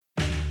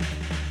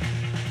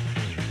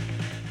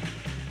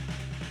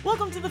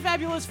Welcome to the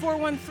Fabulous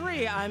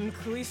 413. I'm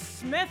Khalees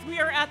Smith. We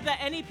are at the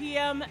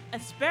NEPM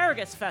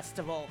Asparagus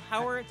Festival.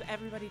 How is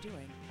everybody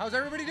doing? How's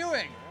everybody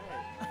doing?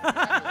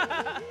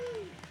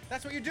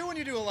 That's what you do when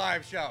you do a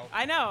live show.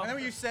 I know. And then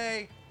when you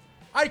say,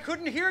 I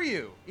couldn't hear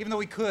you, even though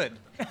we could.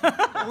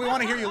 But we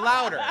want to hear you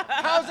louder.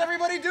 How's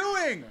everybody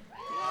doing?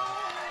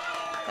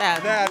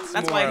 That's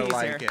more why he's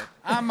like here. it.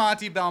 I'm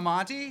Monty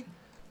Belmonte.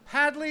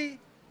 Hadley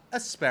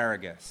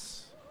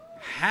Asparagus.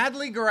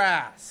 Hadley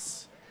grass.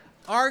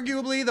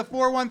 Arguably the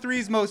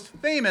 413's most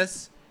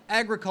famous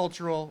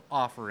agricultural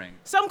offering.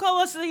 Some call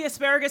us the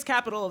asparagus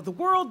capital of the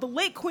world. The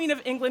late Queen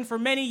of England for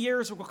many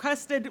years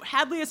requested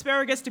Hadley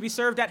asparagus to be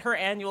served at her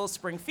annual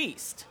spring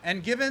feast.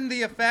 And given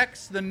the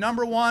effects the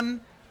number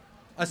one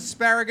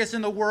asparagus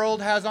in the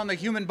world has on the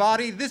human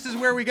body, this is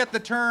where we get the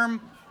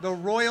term the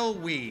royal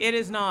weed. It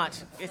is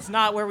not. It's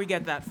not where we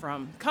get that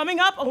from. Coming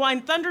up, a Wine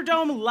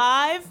Thunderdome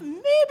live,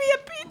 maybe a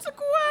Pizza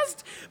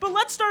Quest. But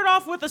let's start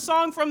off with a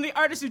song from the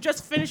artist who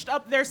just finished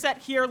up their set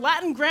here,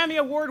 Latin Grammy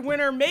Award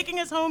winner, making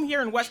his home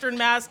here in Western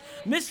Mass,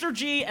 Mr.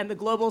 G and the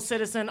Global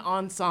Citizen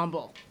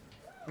Ensemble.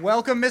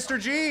 Welcome, Mr.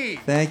 G.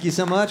 Thank you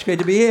so much. Great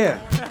to be here.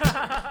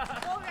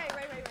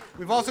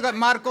 We've also got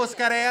Marcos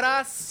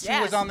Carreras, who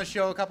Yes. was on the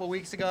show a couple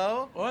weeks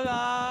ago.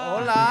 Hola.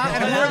 Hola.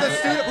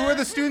 And who are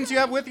the students you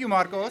have with you,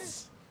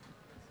 Marcos?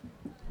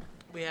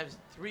 We have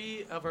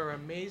three of our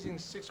amazing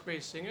sixth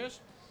grade singers.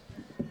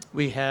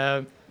 We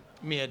have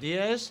Mia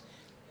Diaz,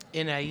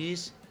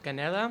 Inais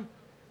Canela,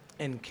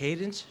 and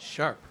Cadence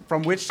Sharp.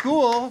 From which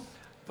school?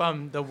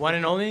 From the one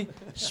and only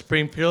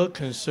Springfield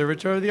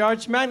Conservatory of the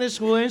Arts Magnet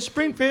School in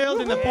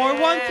Springfield in the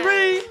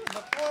 413. The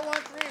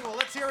 413. Well,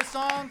 let's hear a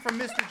song from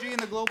Mr. G and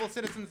the Global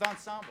Citizens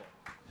Ensemble.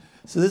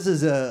 So this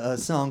is a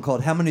song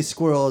called How Many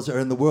Squirrels Are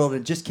in the World? And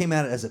it just came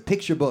out as a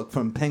picture book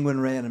from Penguin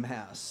Random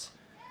House.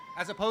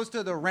 As opposed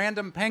to the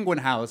Random Penguin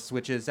House,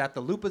 which is at the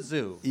Lupa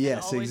Zoo.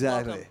 Yes, Always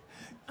exactly.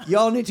 welcome.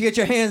 Y'all need to get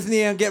your hands in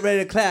the air and get ready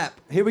to clap.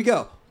 Here we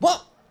go. 1,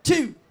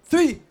 2,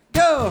 3,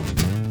 go!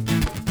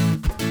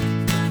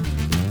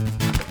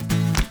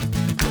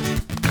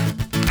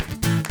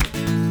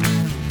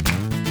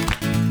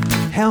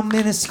 How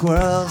many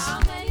squirrels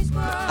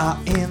are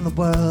in the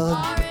world?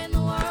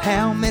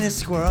 How many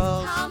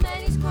squirrels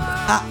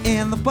are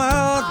in the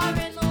world?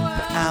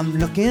 I'm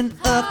looking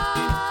up,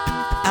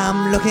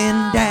 I'm looking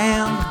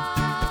down,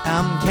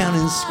 I'm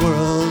counting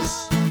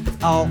squirrels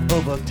all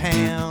over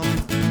town.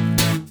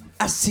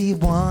 I see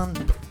 1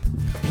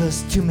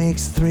 plus 2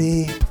 makes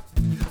 3.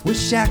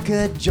 Wish I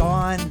could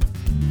join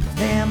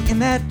them in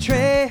that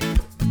tray.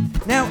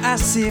 Now I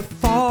see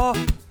 4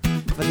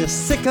 for the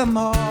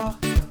sycamore.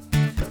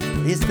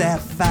 Is that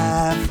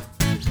 5?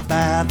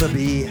 5 will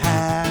be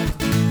high.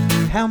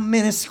 How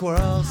many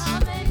squirrels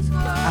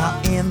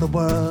are in the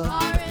world?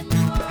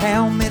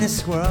 How many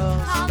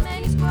squirrels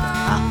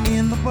are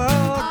in the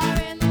world?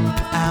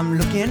 I'm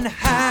looking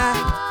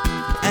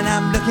high and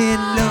I'm looking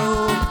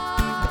low.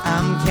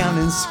 I'm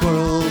counting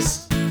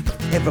squirrels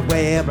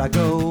everywhere I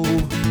go.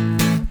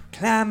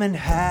 Climbing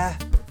high,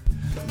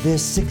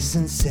 there's 6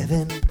 and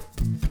 7.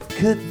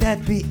 Could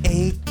that be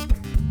 8?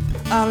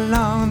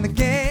 Along the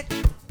gate,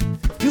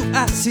 do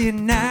I see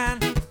 9?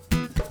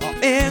 Or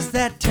is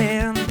that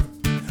 10?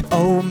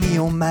 Oh me,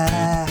 oh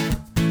my,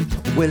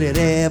 will it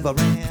ever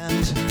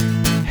end?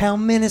 How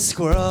many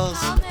squirrels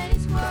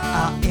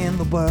are in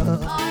the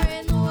world?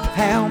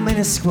 How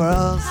many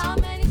squirrels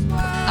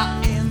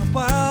are in the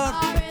world?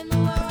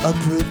 A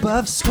group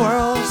of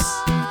squirrels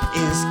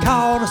is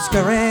called a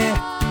scurry.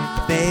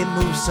 They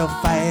move so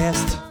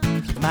fast,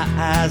 my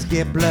eyes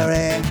get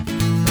blurry.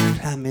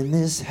 Climbing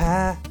this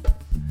high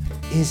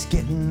is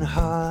getting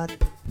hard,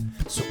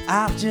 so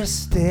I'll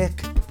just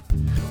stick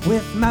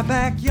with my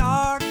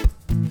backyard.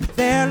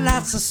 There are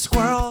lots of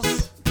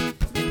squirrels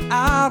in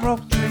our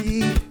oak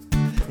tree.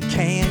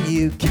 Can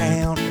you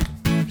count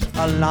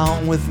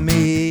along with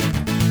me?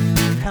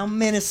 How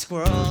many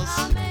squirrels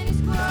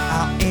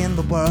are in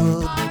the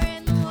world?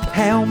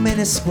 How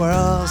many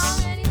squirrels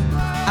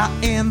are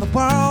in the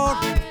world?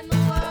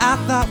 I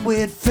thought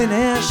we'd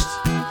finished,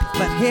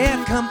 but here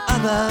come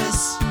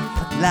others.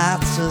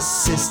 Lots of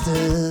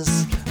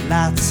sisters,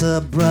 lots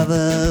of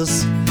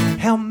brothers.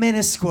 How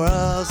many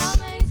squirrels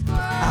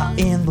are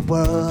in the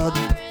world?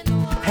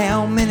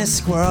 How many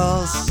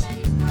squirrels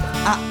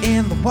are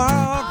in the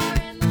world?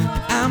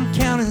 I'm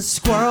counting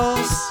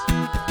squirrels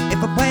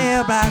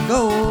everywhere I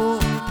go.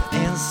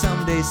 And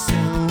someday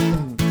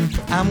soon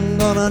I'm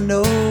gonna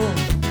know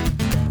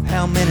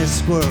how many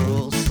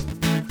squirrels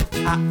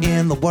are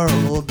in the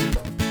world.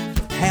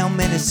 How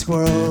many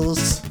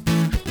squirrels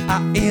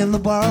are in the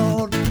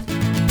world?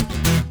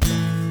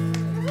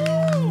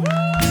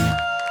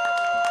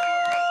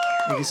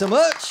 Thank you so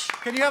much.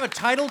 Can you have a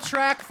title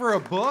track for a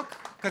book?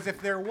 Because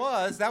if there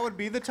was, that would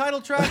be the title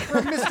track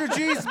for Mr.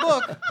 G's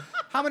book.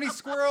 How many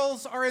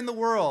squirrels are in the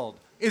world?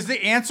 Is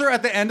the answer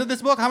at the end of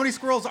this book? How many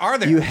squirrels are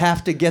there? You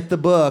have to get the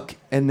book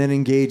and then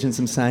engage in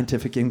some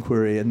scientific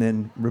inquiry and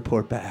then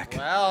report back.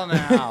 Well,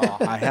 now,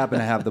 I happen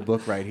to have the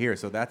book right here,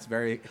 so that's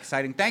very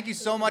exciting. Thank you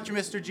so much,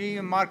 Mr. G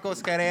and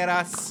Marcos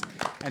Carreras.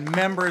 and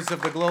members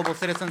of the Global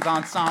Citizens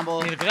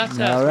Ensemble. Mil gracias.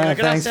 All right,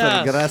 mil thanks for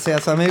the gracias.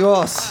 gracias,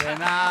 amigos. De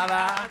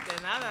nada.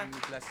 De nada.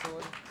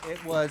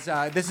 It was.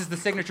 This is the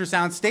signature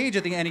sound stage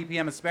at the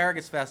NEPM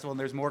Asparagus Festival, and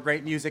there's more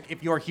great music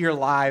if you're here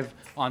live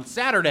on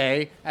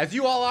Saturday, as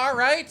you all are,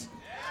 right?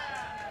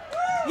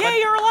 Yay,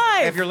 you're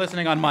alive! If you're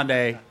listening on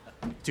Monday,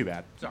 too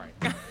bad. Sorry.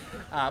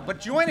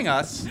 But joining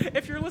us,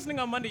 If you're listening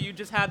on Monday, you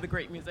just had the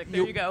great music.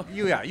 There you go.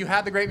 You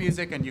had the great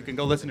music, and you can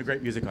go listen to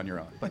great music on your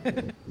own.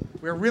 But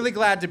we're really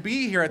glad to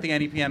be here at the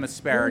NEPM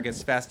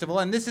Asparagus Festival,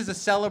 and this is a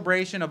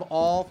celebration of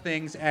all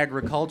things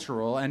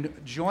agricultural. And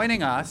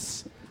joining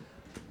us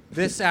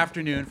this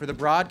afternoon for the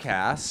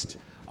broadcast,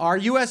 our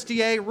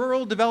USDA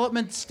Rural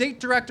Development State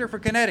Director for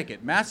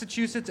Connecticut,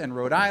 Massachusetts, and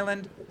Rhode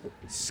Island,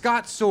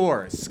 Scott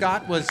Soares.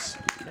 Scott was,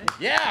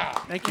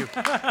 Thank you.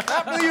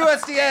 not for the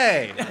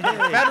USDA.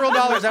 Federal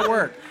dollars at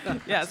work.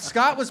 Yes.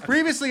 Scott was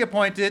previously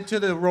appointed to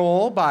the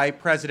role by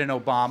President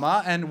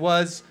Obama and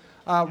was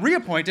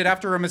reappointed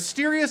after a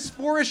mysterious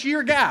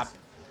 4-ish-year gap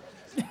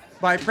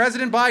by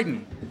President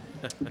Biden.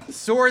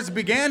 Soares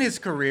began his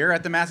career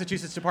at the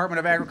Massachusetts Department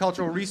of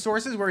Agricultural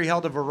Resources, where he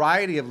held a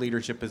variety of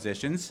leadership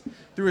positions.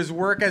 Through his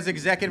work as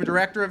executive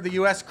director of the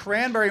U.S.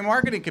 Cranberry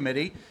Marketing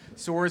Committee,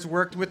 Soares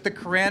worked with the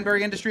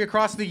cranberry industry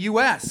across the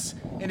U.S.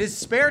 In his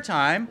spare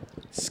time,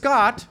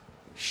 Scott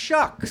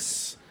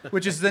shucks,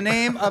 which is the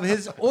name of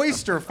his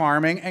oyster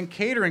farming and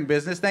catering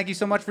business. Thank you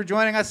so much for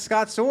joining us,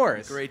 Scott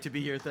Soares. Great to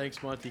be here.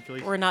 Thanks, Monty.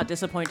 Please. We're not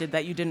disappointed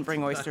that you didn't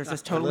bring oysters.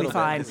 It's totally little bit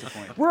fine.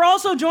 disappointed. We're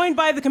also joined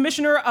by the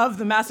Commissioner of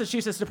the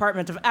Massachusetts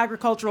Department of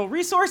Agricultural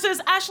Resources,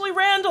 Ashley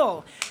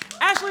Randall.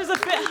 Ashley is a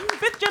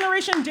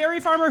fifth-generation dairy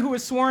farmer who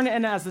was sworn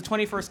in as the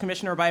 21st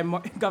commissioner by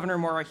Governor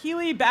Maura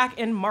Healey back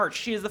in March.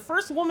 She is the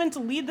first woman to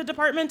lead the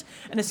department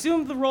and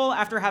assumed the role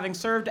after having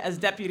served as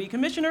deputy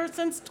commissioner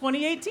since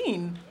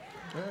 2018.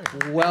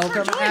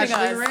 Welcome, joining Ashley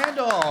us.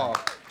 Randall.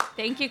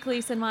 Thank you,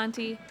 Cleese and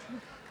Monty.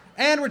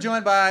 And we're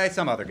joined by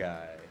some other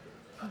guy,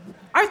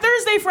 Our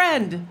Thursday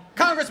friend.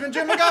 Congressman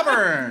Jim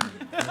McGovern.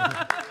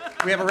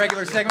 We have a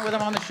regular segment with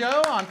him on the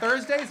show on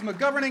Thursdays,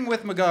 McGoverning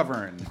with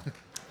McGovern.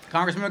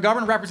 Congressman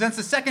McGovern represents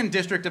the 2nd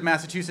District of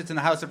Massachusetts in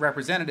the House of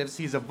Representatives.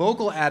 He's a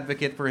vocal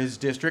advocate for his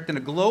district and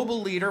a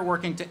global leader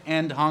working to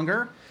end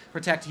hunger,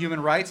 protect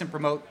human rights, and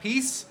promote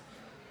peace.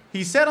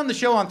 He said on the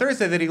show on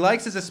Thursday that he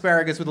likes his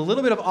asparagus with a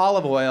little bit of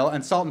olive oil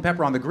and salt and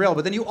pepper on the grill.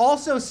 But then you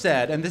also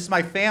said, and this,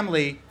 my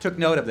family took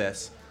note of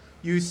this,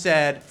 you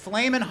said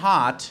flamin'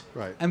 hot.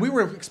 Right. And we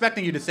were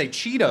expecting you to say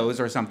Cheetos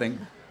or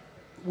something.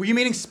 Were you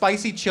meaning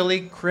spicy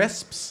chili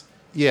crisps?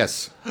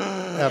 Yes,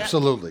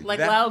 absolutely. Like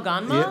That- Lao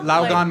Ganma? Yeah,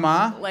 Lao Like-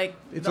 Ganma. Like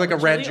It's the like a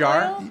red chili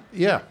jar. oil?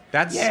 Yeah,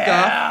 That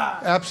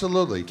stuff.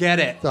 absolutely. Get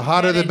it. The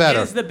hotter the It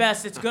better. is the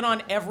best. It's good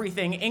on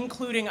everything,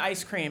 including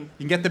ice cream.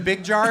 You can get the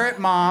big jar at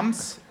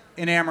Mom's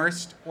in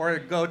Amherst, or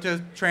go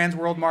to Trans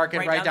World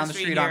Market right down the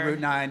street on here. Route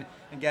 9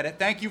 and get it.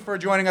 Thank you for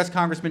joining us,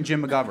 Congressman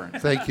Jim McGovern.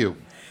 Thank you.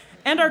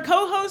 And our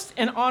co-host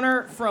in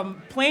honor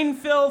from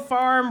Plainfield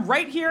Farm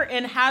right here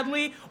in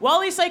Hadley,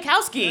 Wally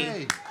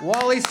Sykowski.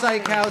 Wally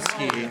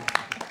Sykowski.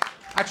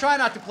 I try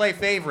not to play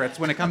favorites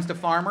when it comes to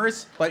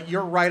farmers, but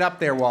you're right up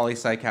there, Wally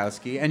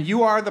Sykowski. And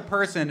you are the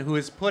person who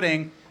is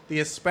putting the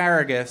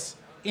asparagus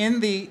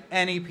in the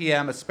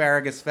NEPM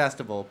Asparagus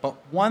Festival. But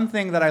one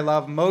thing that I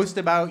love most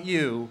about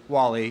you,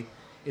 Wally,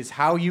 is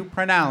how you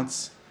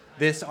pronounce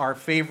this, our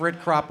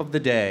favorite crop of the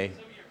day.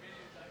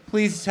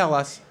 Please tell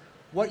us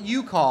what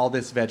you call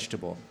this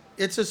vegetable.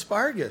 It's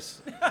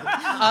asparagus.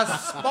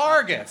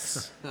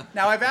 Asparagus.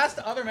 Now, I've asked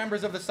other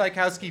members of the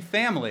Sykowski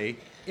family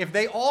if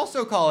they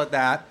also call it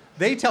that.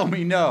 They tell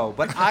me no,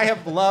 but I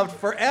have loved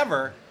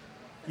forever,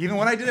 even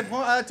when I did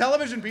a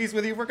television piece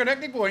with you for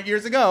Connecting Point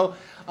years ago,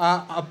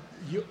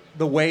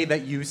 the way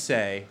that you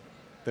say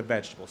the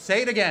vegetable.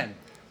 Say it again.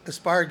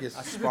 Asparagus.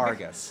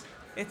 Asparagus.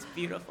 It's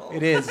beautiful.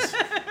 It is.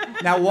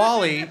 Now,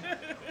 Wally,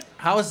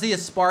 how has the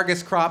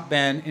asparagus crop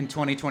been in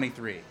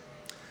 2023?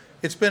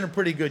 It's been a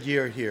pretty good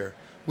year here.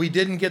 We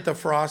didn't get the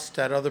frost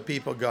that other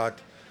people got.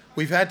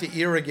 We've had to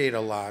irrigate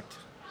a lot,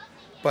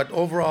 but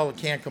overall, I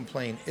can't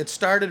complain. It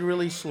started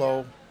really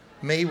slow.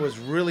 May was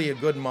really a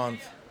good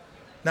month.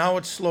 Now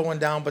it's slowing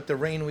down, but the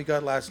rain we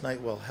got last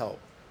night will help.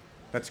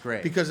 That's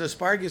great. Because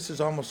asparagus is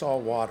almost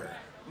all water.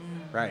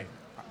 Right.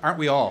 Aren't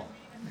we all?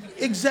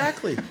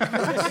 Exactly.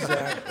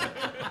 Exactly.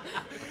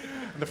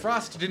 The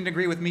frost didn't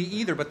agree with me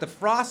either, but the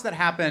frost that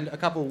happened a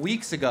couple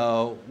weeks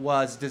ago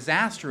was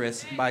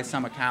disastrous by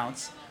some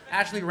accounts.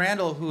 Ashley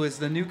Randall, who is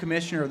the new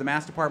commissioner of the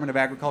Mass Department of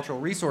Agricultural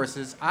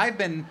Resources, I've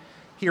been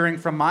hearing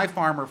from my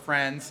farmer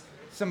friends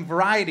some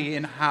variety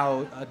in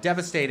how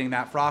devastating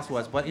that frost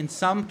was, but in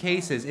some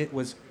cases it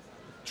was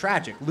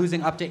tragic,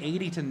 losing up to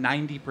 80 to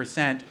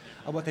 90%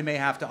 of what they may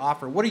have to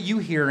offer. What are you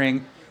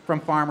hearing from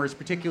farmers,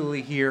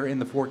 particularly here in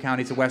the 4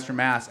 counties of Western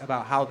Mass,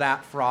 about how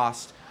that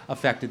frost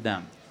affected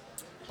them?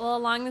 Well,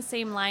 along the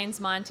same lines,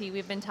 Monty,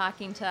 we've been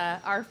talking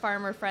to our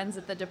farmer friends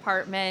at the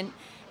department,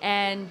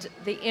 and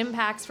the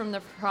impacts from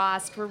the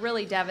frost were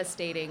really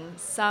devastating.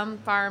 Some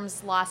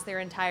farms lost their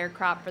entire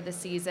crop for the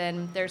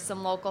season. There's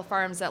some local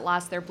farms that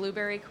lost their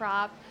blueberry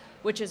crop.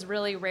 which is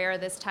really rare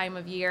this time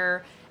of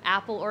year.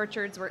 Apple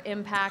orchards were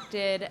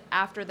impacted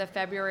after the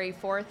February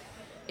 4th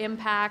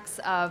impacts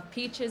of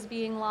peaches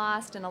being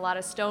lost and a lot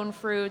of stone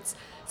fruits.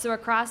 So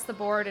across the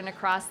board and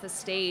across the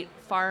state,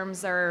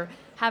 farms are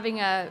having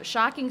a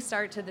shocking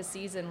start to the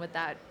season with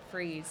that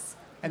freeze.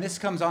 And this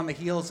comes on the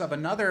heels of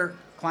another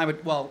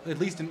climate, well, at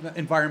least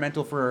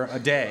environmental for a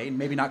day,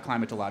 maybe not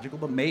climatological,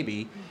 but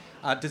maybe,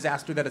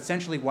 disaster that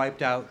essentially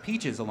wiped out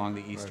peaches along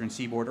the eastern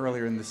seaboard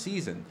earlier in the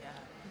season.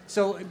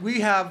 So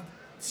we have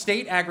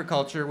state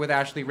agriculture with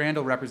Ashley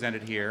Randall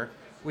represented here.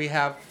 We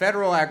have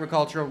federal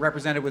agriculture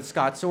represented with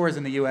Scott Soares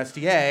in the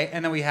USDA,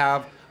 and then we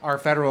have our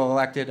federal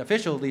elected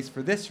official, at least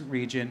for this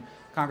region,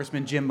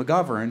 Congressman Jim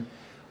McGovern.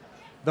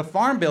 The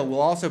Farm Bill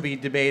will also be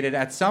debated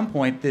at some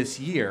point this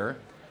year.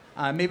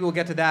 Maybe we'll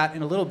get to that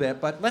in a little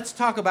bit, but let's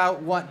talk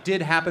about what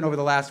did happen over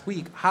the last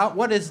week.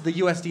 What is the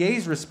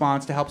USDA's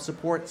response to help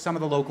support some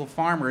of the local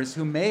farmers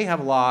who may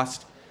have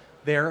lost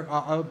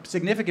a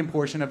significant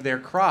portion of their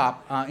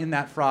crop in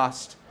that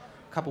frost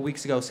a couple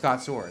weeks ago? Scott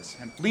Soares.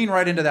 And lean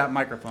right into that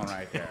microphone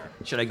right there.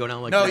 Should I go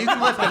down like No, that? you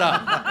can lift it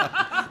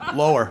up.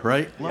 Lower,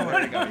 right? Lower.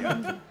 There you go,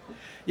 yeah.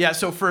 Yeah,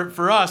 so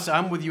for us,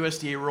 I'm with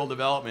USDA Rural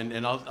Development,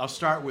 and I'll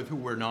start with who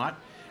we're not.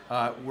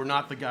 We're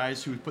not the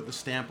guys who put the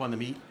stamp on the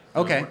meat.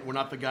 Okay. We're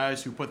not the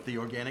guys who put the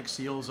organic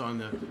seals on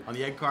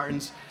the egg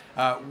cartons.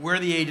 We're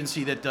the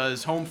agency that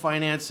does home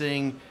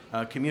financing,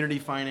 community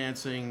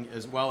financing,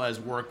 as well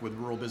as work with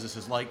rural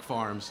businesses like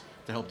farms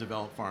to help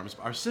develop farms.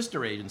 Our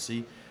sister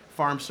agency,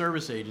 Farm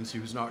Service Agency,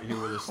 who's not here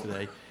with us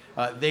today,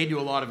 they do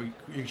a lot of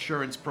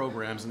insurance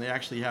programs, and they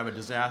actually have a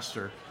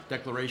disaster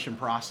declaration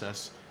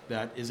process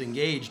that is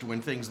engaged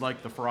when things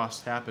like the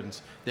frost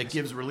happens, that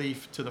gives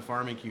relief to the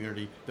farming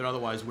community that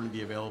otherwise wouldn't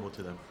be available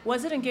to them.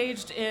 Was it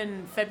engaged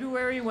in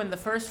February when the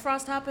first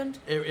frost happened?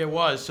 It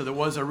was. So there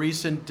was a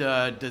recent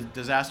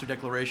disaster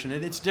declaration.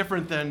 And it's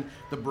different than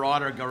the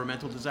broader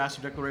governmental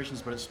disaster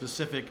declarations, but it's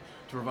specific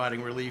to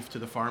providing relief to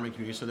the farming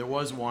community. So there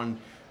was one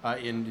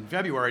in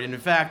February. And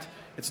in fact,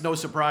 it's no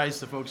surprise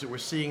to folks that we're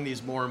seeing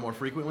these more and more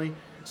frequently.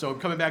 So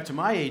coming back to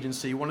my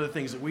agency, one of the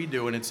things that we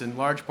do, and it's in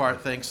large part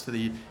thanks to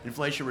the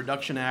Inflation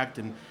Reduction Act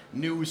and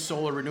new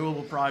solar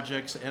renewable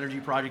projects, energy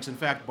projects. In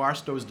fact,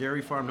 Barstow's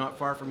Dairy Farm, not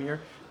far from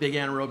here, big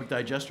anaerobic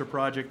digester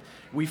project.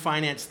 We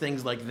finance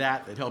things like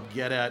that help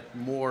get at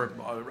more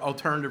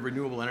alternative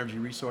renewable energy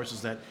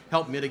resources that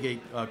help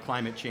mitigate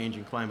climate change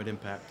and climate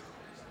impact.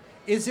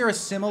 Is there a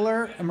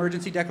similar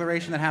emergency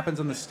declaration that happens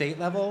on the state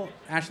level?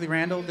 Ashley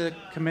Randall, the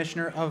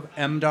commissioner of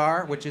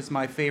MDAR, which is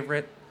my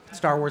favorite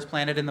Star Wars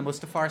planet in the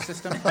Mustafar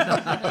system.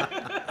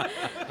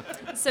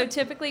 So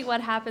typically what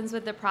happens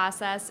with the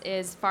process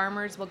is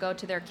farmers will go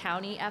to their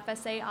county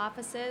FSA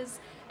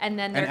offices, and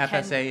then their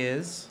FSA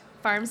is?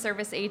 Farm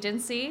Service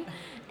Agency.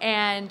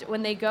 And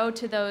when they go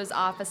to those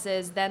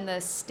offices, then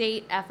the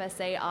state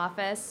FSA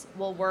office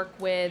will work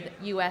with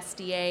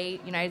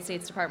USDA, United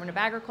States Department of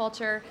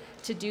Agriculture,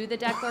 to do the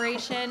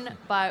declaration.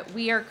 But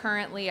we are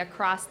currently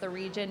across the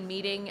region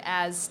meeting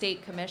as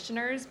state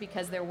commissioners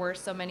because there were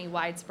so many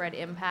widespread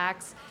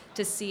impacts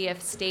to see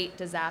if state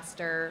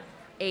disaster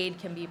aid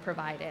can be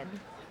provided.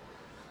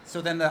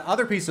 So then the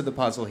other piece of the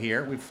puzzle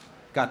here, we've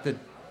got the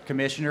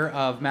commissioner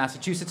of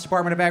Massachusetts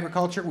Department of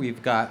Agriculture,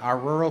 we've got our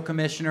rural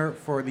commissioner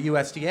for the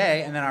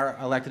USDA, and then our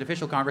elected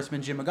official,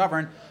 Congressman Jim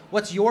McGovern.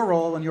 What's your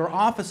role and your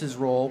office's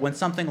role when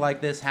something like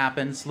this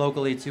happens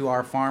locally to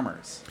our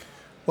farmers?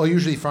 Well,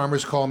 usually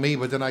farmers call me,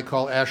 but then I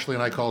call Ashley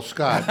and I call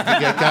Scott to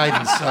get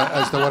guidance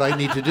as to what I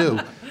need to do.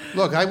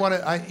 Look, I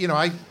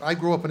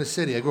grew up in a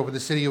city. I grew up in the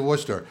city of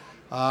Worcester.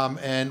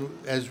 And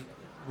as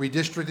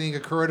redistricting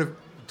occurred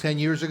 10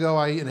 years ago,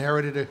 I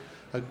inherited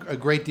a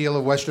great deal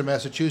of Western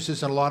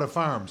Massachusetts and a lot of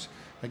farms.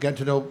 I got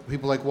to know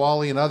people like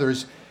Wally and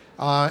others,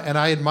 and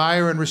I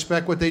admire and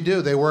respect what they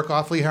do. They work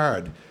awfully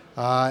hard.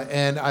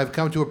 And I've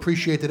come to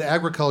appreciate that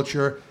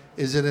agriculture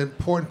is an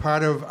important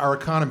part of our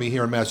economy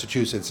here in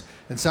Massachusetts,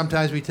 and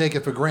sometimes we take it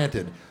for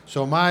granted.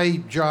 So my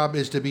job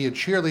is to be a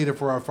cheerleader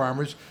for our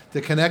farmers, to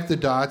connect the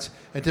dots,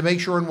 and to make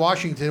sure in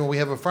Washington, when we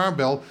have a farm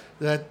bill,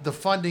 that the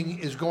funding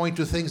is going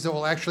to things that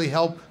will actually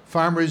help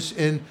farmers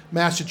in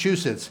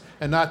Massachusetts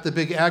and not the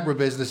big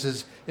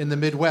agribusinesses in the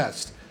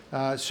Midwest.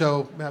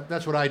 So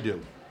that's what I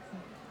do.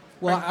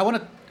 Well, I want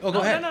to... Oh,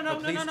 go ahead.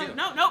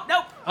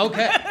 No.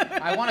 Okay.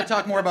 I want to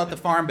talk more about the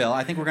Farm Bill.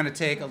 I think we're going to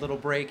take a little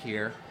break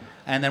here,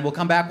 and then we'll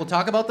come back. We'll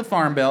talk about the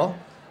Farm Bill.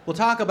 We'll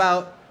talk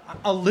about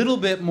a little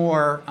bit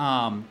more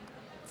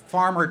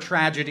farmer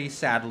tragedy,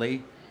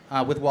 sadly,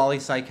 with Wally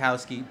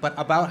Sykowski, but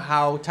about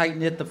how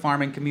tight-knit the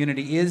farming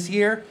community is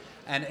here.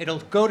 And it'll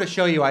go to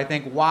show you, I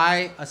think,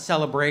 why a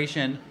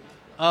celebration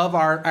of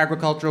our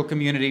agricultural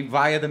community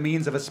via the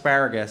means of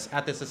asparagus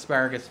at this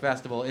Asparagus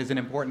Festival is an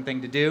important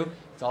thing to do.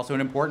 It's also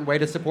an important way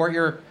to support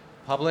your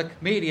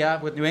public media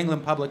with New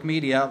England Public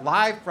Media,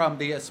 live from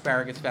the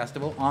Asparagus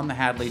Festival on the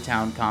Hadley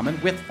Town Common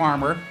with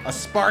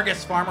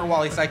Asparagus farmer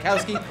Wally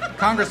Sykowski,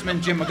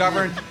 Congressman Jim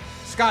McGovern,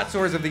 Scott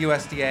Soares of the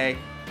USDA,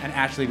 and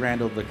Ashley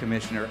Randall, the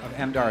commissioner of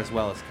MDAR, as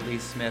well as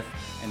Khalees Smith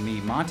and me,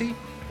 Monty.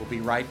 We'll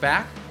be right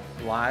back,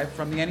 live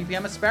from the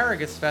NEPM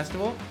Asparagus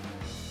Festival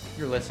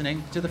You're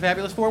listening to the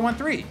Fabulous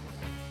 413.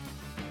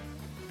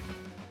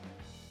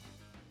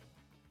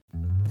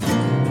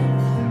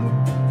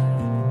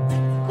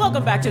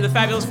 Welcome back to the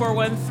Fabulous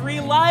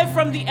 413, live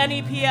from the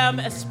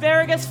NEPM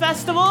Asparagus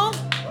Festival.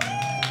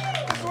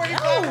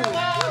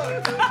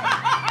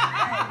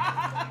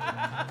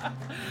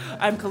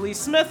 I'm Khalees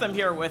Smith. I'm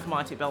here with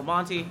Monty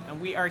Belmonte, and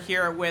we are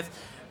here with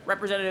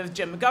Representative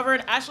Jim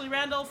McGovern, Ashley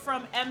Randall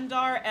from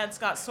MDAR, and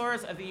Scott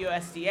Soares of the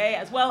USDA,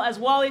 as well as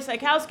Wally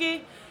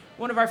Sykowski,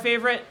 one of our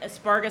favorite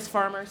asparagus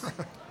farmers.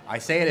 I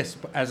say it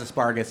as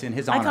asparagus in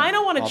his honor. I kind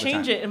of want all to the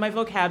change time. it in my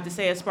vocab to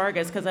say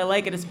asparagus because I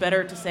like it. It's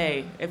better to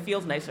say. It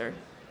feels nicer.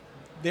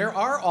 There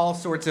are all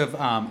sorts of,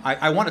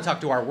 I want to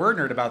talk to our word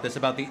nerd about this,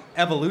 about the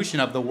evolution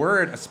of the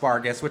word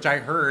asparagus, which I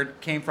heard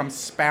came from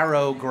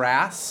sparrow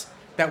grass,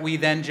 that we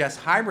then just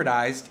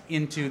hybridized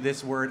into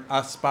this word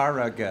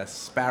asparagus,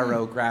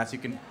 sparrow grass.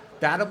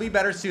 That'll be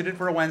better suited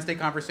for a Wednesday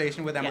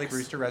conversation with Emily Yes.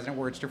 Brewster, resident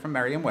wordster from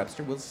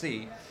Merriam-Webster. We'll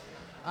see.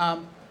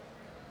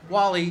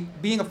 Wally,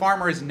 being a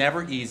farmer is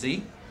never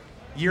easy.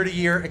 Year to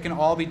year, it can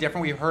all be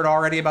different. We've heard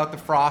already about the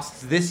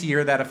frosts this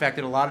year that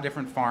affected a lot of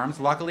different farms.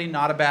 Luckily,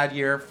 not a bad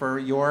year for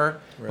your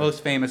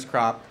most famous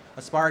crop,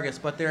 asparagus.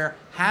 But there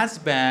has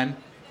been,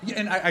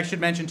 and I should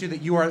mention too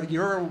that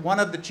you're one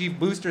of the chief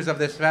boosters of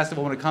this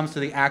festival when it comes to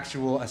the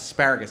actual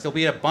asparagus. There'll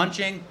be a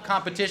bunching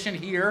competition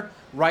here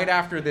right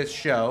after this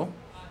show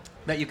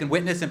that you can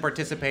witness and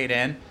participate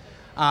in.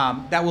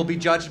 That will be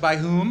judged by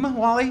whom,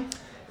 Wally?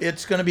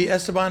 It's going to be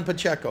Esteban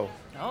Pacheco.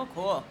 Oh,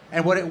 cool.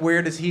 And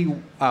where does he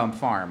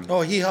farm?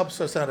 Oh, he helps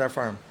us at our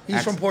farm.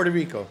 He's from Puerto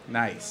Rico.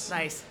 Nice.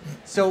 Nice.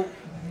 So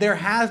there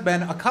has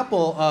been a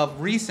couple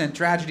of recent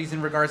tragedies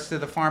in regards to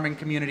the farming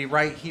community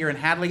right here in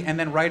Hadley and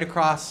then right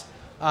across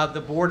the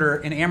border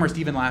in Amherst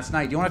even last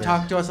night. Do you want to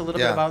talk to us a little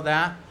bit about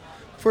that?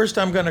 First,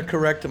 I'm going to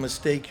correct a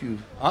mistake you...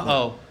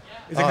 Uh-oh.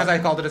 Is it because I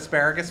called it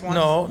asparagus once?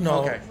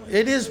 No. Okay.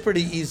 It is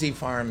pretty easy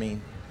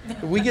farming.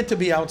 We get to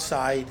be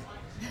outside.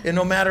 And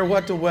no matter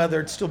what the weather,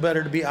 it's still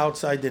better to be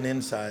outside than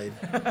inside.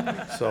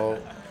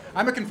 So,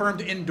 I'm a confirmed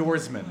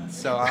indoorsman,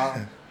 so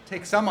I'll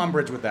take some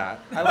umbrage with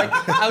that. I like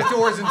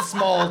outdoors in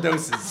small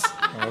doses.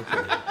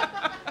 okay.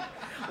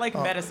 Like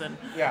medicine.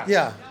 Yeah.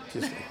 Yeah.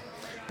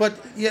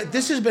 But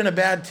this has been a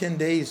bad 10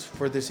 days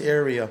for this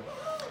area.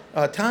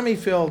 Tommy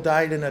Phil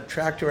died in a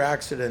tractor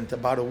accident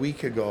about a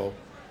week ago.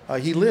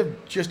 He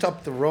lived just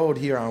up the road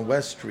here on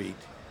West Street.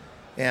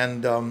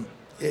 And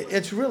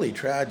it's really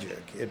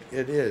tragic.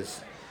 It is.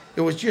 It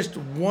was just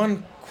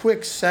one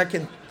quick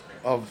second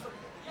of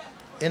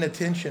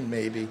inattention,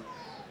 maybe,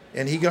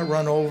 and he got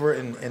run over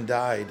and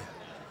died.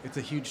 It's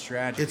a huge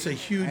tragedy. It's a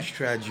huge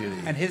tragedy.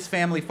 And his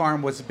family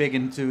farm was big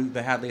into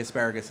the Hadley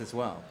asparagus as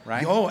well,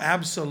 right? Oh,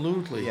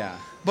 absolutely. Yeah.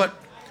 But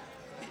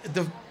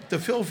the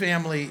Phil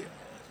family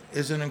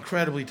is an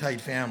incredibly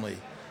tight family.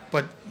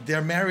 But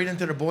they're married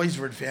into the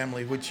Boisvert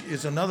family, which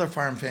is another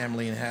farm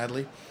family in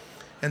Hadley.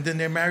 And then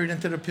they're married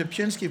into the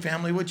Pipchinsky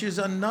family, which is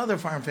another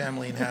farm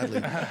family in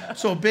Hadley.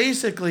 So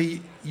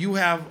basically, you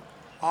have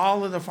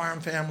all of the farm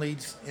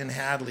families in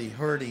Hadley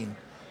hurting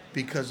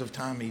because of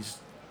Tommy's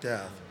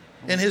death.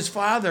 And his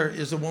father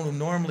is the one who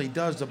normally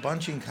does the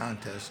bunching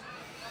contest,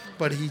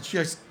 but he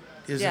just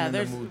isn't in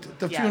the mood.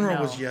 The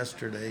funeral was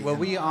yesterday. Well,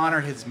 we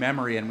honor his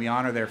memory and we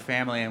honor their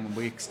family and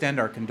we extend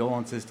our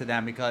condolences to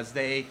them because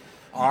they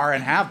are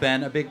and have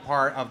been a big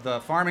part of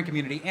the farming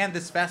community and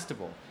this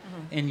festival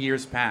in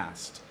years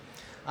past.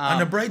 On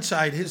the bright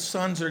side, his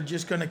sons are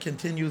just going to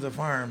continue the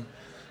farm,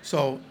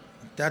 so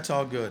that's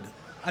all good.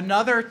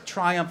 Another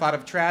triumph out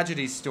of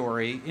tragedy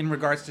story in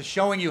regards to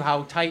showing you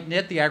how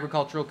tight-knit the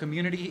agricultural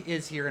community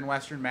is here in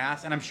Western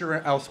Mass, and I'm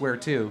sure elsewhere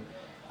too,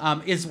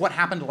 is what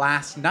happened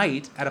last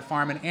night at a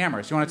farm in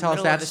Amherst. You want to tell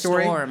us that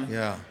story? Storm.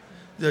 Yeah.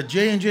 The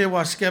J&J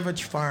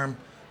Waskevich farm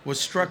was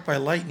struck by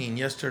lightning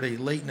yesterday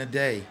late in the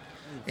day,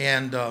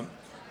 and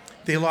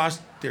they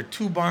lost their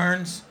 2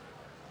 barns,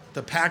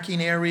 the packing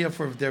area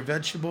for their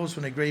vegetables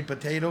when they grade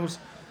potatoes,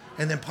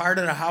 and then part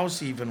of the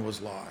house even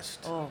was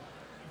lost. Oh.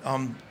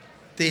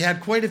 They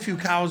had quite a few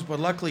cows, but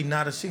luckily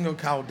not a single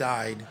cow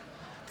died.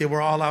 They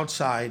were all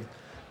outside.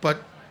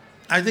 But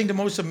I think the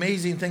most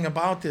amazing thing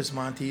about this,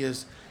 Monty,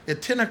 is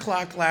at 10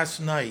 o'clock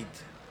last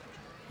night,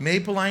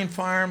 Maple Line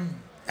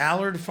Farm,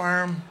 Allard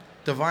Farm,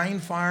 Divine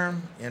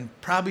Farm, and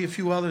probably a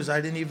few others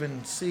I didn't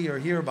even see or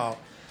hear about,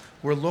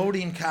 were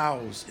loading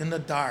cows in the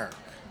dark,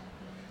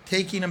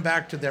 taking them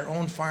back to their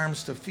own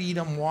farms to feed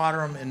them, water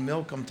them, and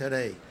milk them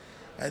today.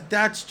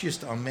 That's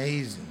just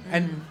amazing.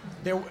 And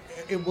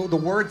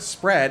the word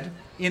spread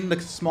in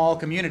the small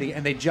community,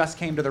 and they just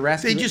came to the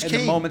rescue at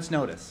a moment's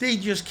notice. They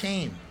just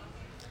came.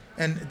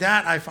 And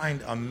that I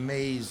find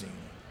amazing.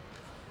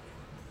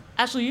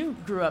 Ashley, you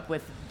grew up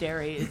with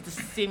dairy. It just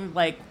seemed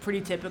like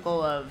pretty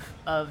typical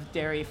of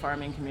dairy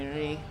farming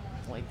community.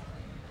 Like,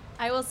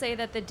 I will say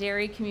that the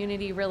dairy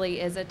community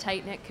really is a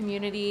tight-knit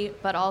community,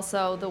 but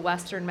also the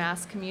Western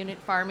Mass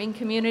farming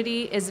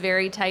community is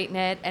very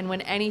tight-knit, and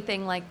when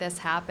anything like this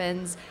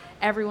happens,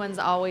 everyone's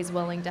always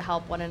willing to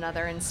help one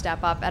another and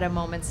step up at a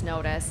moment's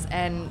notice.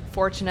 And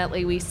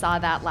fortunately, we saw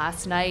that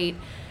last night.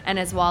 And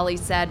as Wally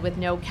said, with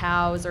no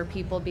cows or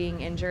people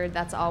being injured,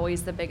 that's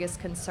always the biggest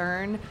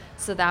concern.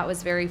 So that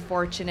was very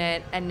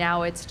fortunate. And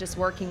now it's just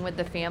working with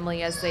the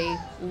family as they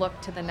look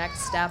to the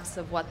next steps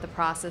of what the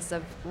process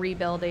of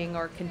rebuilding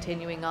or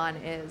continuing on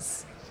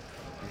is.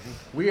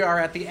 We are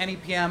at the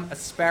NEPM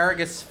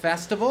Asparagus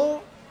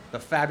Festival, the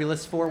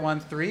fabulous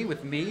 413,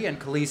 with me and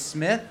Khalees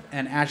Smith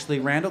and Ashley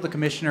Randall, the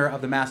Commissioner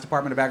of the Mass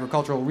Department of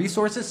Agricultural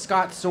Resources,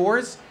 Scott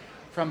Soares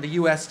from the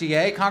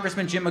USDA,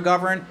 Congressman Jim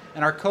McGovern,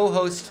 and our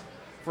co-host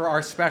for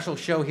our special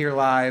show here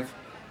live,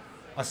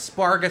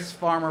 asparagus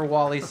farmer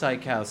Wally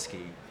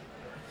Sykowski.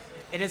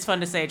 It is fun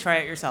to say. Try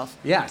it yourself.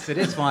 Yes, it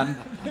is fun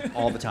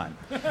all the time.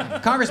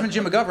 Congressman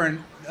Jim McGovern,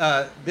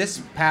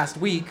 this past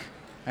week,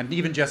 and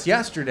even just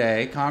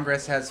yesterday,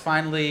 Congress has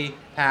finally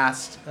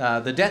passed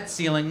the debt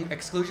ceiling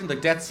exclusion. The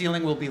debt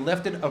ceiling will be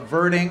lifted,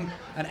 averting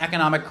an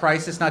economic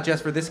crisis, not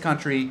just for this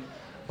country,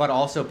 but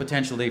also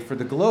potentially for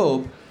the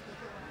globe.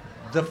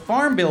 The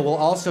Farm Bill will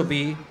also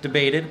be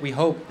debated, we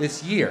hope,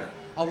 this year.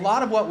 A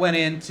lot of what went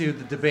into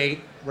the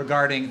debate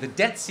regarding the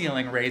debt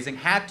ceiling raising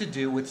had to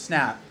do with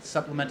SNAP,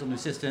 Supplemental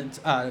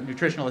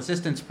Nutritional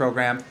Assistance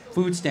Program,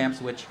 food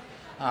stamps, which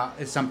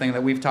is something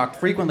that we've talked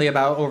frequently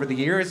about over the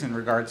years in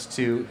regards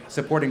to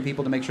supporting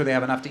people to make sure they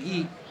have enough to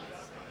eat.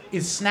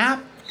 Is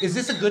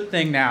this a good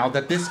thing now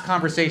that this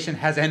conversation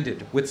has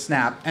ended with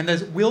SNAP? And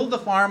will the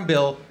Farm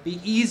Bill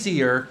be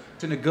easier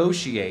to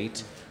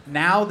negotiate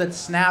now that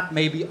SNAP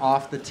may be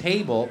off the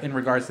table in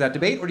regards to that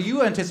debate? Or do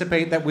you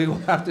anticipate that we will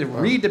have to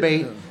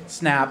re-debate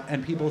SNAP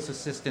and people's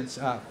assistance,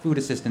 food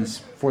assistance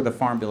for the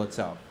Farm Bill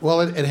itself?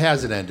 Well, it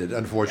hasn't ended,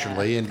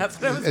 unfortunately. And, That's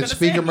what I was and gonna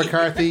Speaker say.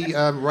 McCarthy,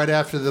 right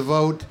after the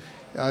vote,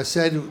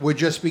 said we're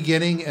just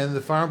beginning, and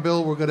the Farm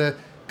Bill, we're going to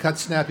cut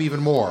SNAP even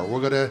more. We're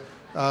going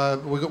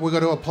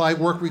to apply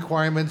work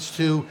requirements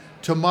to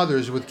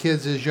mothers with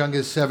kids as young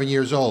as 7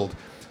 years old.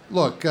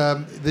 Look,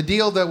 the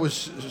deal that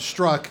was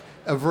struck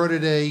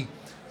averted a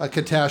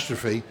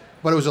catastrophe,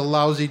 but it was a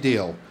lousy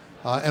deal.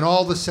 And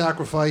all the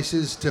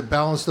sacrifices to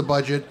balance the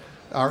budget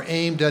are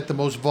aimed at the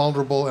most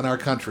vulnerable in our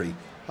country.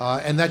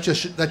 And that's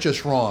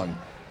just wrong.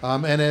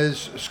 And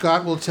as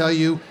Scott will tell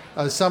you,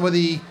 some of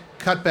the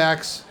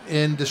cutbacks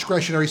in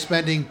discretionary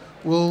spending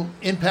will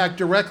impact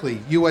directly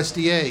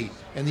USDA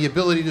and the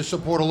ability to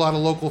support a lot of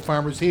local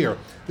farmers here.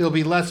 There'll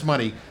be less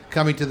money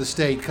coming to the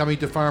state, coming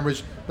to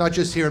farmers, not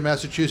just here in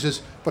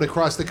Massachusetts, but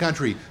across the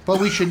country.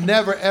 But we should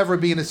never, ever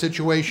be in a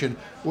situation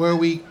where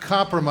we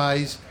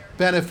compromise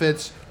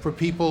benefits for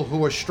people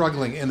who are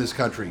struggling in this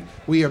country.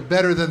 We are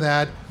better than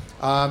that.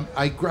 I'm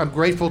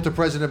grateful to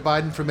President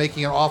Biden for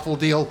making an awful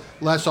deal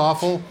less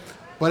awful.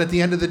 But at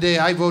the end of the day,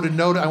 I voted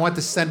no. I want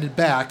to send it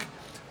back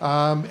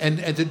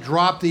and to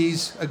drop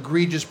these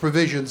egregious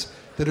provisions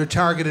that are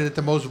targeted at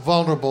the most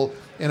vulnerable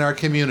in our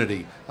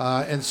community.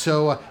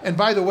 And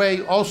by the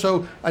way,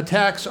 also a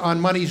tax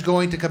on monies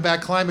going to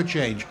combat climate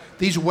change.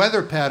 These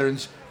weather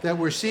patterns that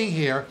we're seeing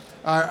here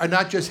are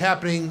not just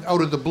happening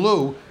out of the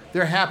blue.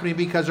 They're happening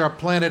because our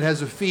planet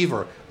has a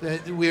fever.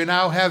 We are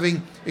now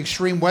having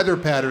extreme weather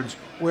patterns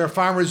where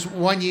farmers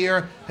one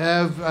year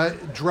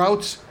have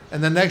droughts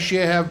and the next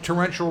year have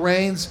torrential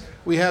rains.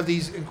 We have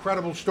these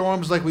incredible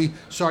storms like we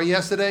saw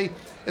yesterday.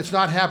 It's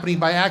not happening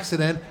by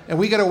accident, and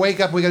we got to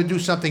wake up. We got to do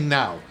something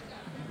now.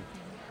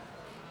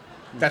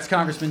 That's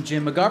Congressman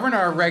Jim McGovern,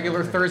 our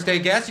regular Thursday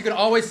guest. You can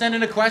always send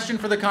in a question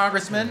for the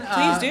congressman.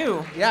 Please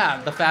do.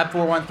 Yeah, the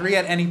Fab413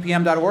 at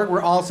nepm.org.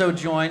 We're also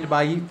joined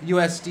by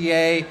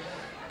USDA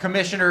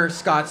Commissioner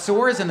Scott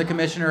Soares and the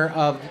Commissioner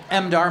of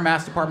MDAR,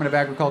 Mass Department of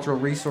Agricultural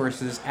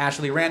Resources,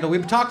 Ashley Randall.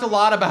 We've talked a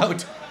lot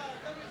about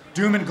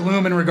doom and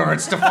gloom in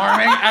regards to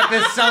farming at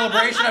this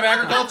celebration of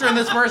agriculture in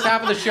this first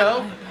half of the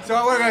show.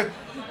 So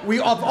we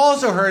have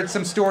also heard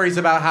some stories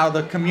about how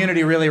the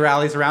community really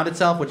rallies around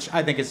itself, which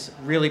I think is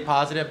really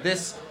positive.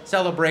 This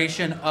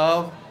celebration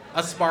of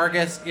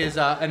asparagus is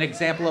an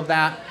example of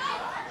that.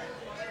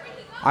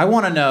 I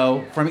want to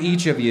know from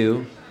each of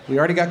you, we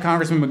already got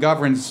Congressman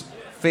McGovern's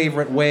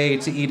favorite way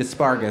to eat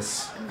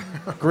asparagus.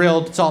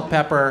 Grilled, salt,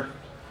 pepper,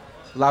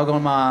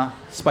 Laugoma,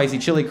 spicy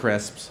chili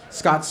crisps.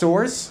 Scott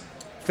Soares,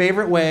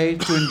 favorite way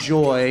to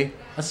enjoy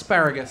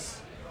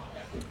asparagus.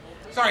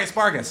 Sorry,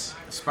 asparagus.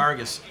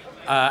 Asparagus.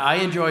 I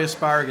enjoy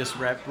asparagus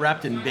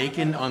wrapped in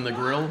bacon on the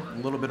grill, a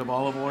little bit of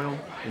olive oil,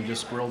 and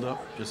just grilled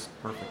up. Just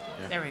perfect.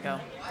 Yeah. There we go.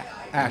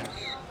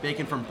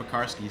 Bacon from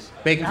Pekarsky's.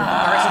 Bacon from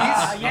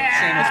Pekarsky's.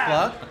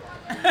 Yeah.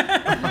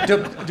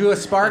 Shameless plug. Do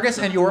asparagus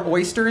and your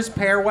oysters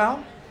pair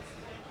well?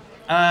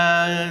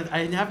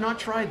 I have not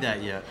tried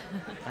that yet.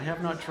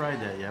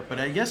 But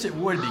I guess it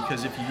would,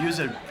 because if you use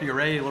a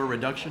puree, a little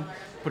reduction,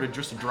 put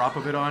just a drop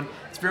of it on,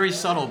 it's very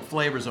subtle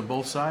flavors on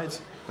both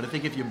sides. But I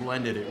think if you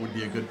blend it, it would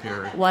be a good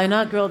pairing. Why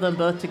not grill them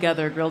both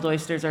together? Grilled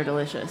oysters are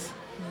delicious.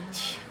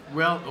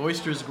 Well,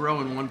 oysters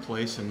grow in one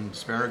place, and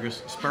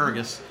asparagus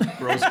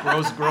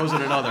grows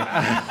in another,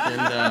 and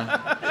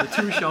the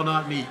two shall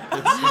not meet.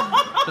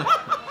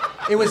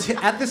 It was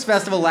at this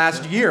festival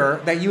last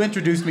year that you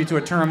introduced me to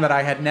a term that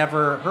I had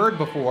never heard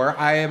before.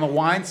 I am a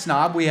wine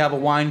snob. We have a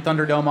wine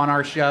Thunderdome on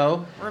our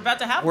show. We're about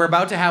to have We're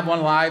about to have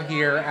one live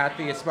here at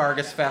the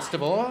Asparagus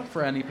Festival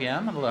for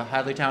NEPM, at the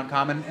Hadley Town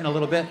Common in a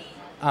little bit.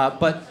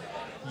 But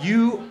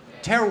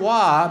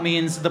terroir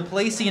means the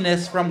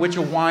placiness from which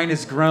a wine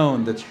is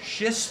grown. The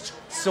schist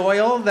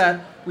soil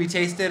that we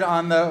tasted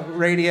on the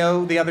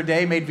radio the other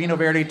day made Vino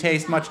Verde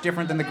taste much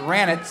different than the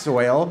granite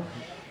soil.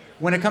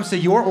 When it comes to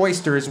your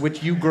oysters,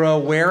 which you grow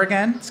where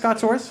again, Scott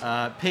Soares?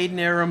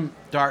 Padenarum,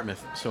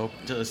 Dartmouth. So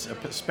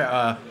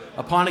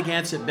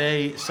Upon-a-Gansett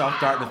Bay, South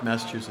Dartmouth,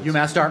 Massachusetts.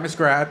 UMass Dartmouth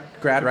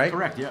grad, right?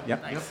 Correct, yeah.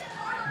 Yep. Nice.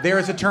 There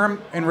is a term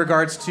in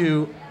regards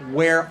to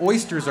where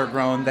oysters are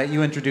grown that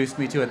you introduced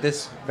me to at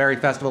this very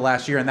festival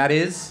last year, and that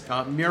is?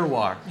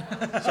 Miroir.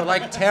 So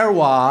like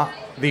terroir,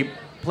 the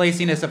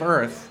placiness of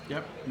earth.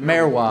 Yep.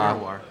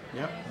 Miroir,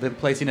 Yep. the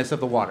placiness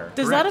of the water.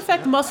 Does Correct, that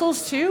affect yeah.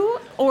 mussels too,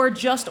 or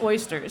just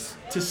oysters?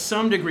 To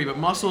some degree, but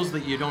mussels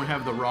that you don't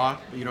have the raw,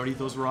 you don't eat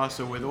those raw.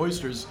 So with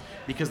oysters,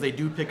 because they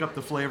do pick up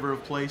the flavor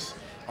of place,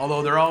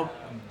 although they're all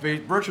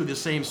virtually the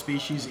same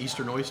species,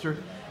 eastern oyster,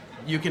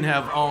 you can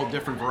have all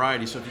different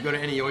varieties. So if you go to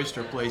any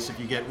oyster place, if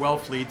you get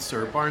Wellfleets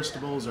or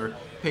Barnstables or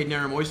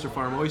Padenarum Oyster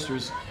Farm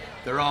oysters,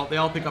 they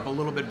all pick up a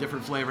little bit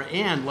different flavor.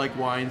 And like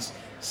wines,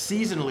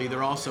 seasonally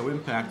they're also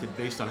impacted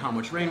based on how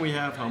much rain we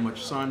have, how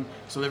much sun.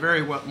 So they're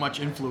very much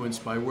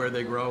influenced by where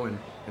they grow and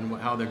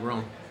how they're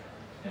grown.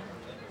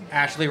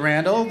 Ashley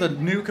Randall, the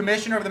new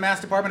commissioner of the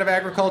Mass Department of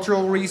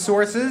Agricultural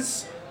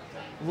Resources,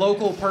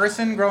 local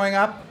person growing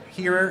up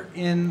here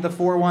in the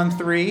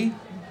 413.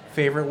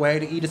 Favorite way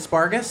to eat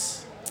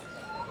asparagus?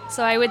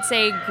 So I would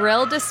say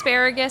grilled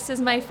asparagus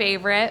is my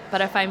favorite, but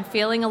if I'm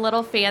feeling a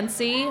little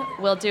fancy,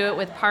 we'll do it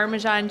with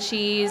Parmesan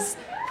cheese,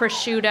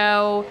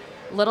 prosciutto,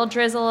 little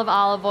drizzle of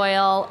olive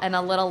oil, and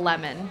a little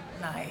lemon.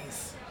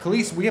 Nice.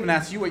 Khalees, we haven't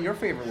asked you what your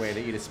favorite way to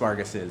eat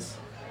asparagus is.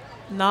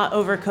 Not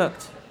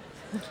overcooked.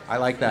 I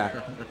like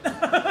that.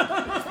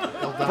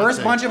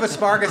 First bunch of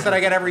asparagus that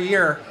I get every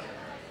year,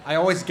 I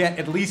always get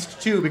at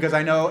least two because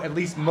I know at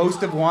least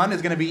most of one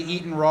is going to be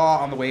eaten raw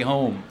on the way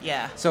home.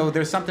 Yeah. So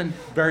there's something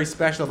very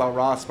special about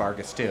raw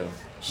asparagus too.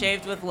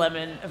 Shaved with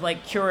lemon,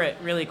 like cure it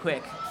really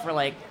quick for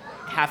like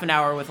half an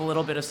hour with a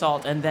little bit of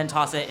salt, and then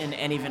toss it in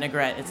any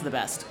vinaigrette. It's the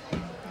best.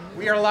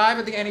 We are live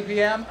at the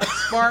NEPM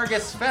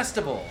Asparagus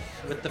Festival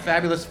with the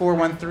fabulous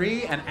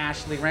 413 and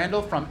Ashley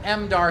Randall from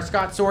MDAR,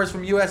 Scott Soares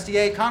from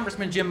USDA,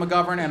 Congressman Jim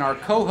McGovern, and our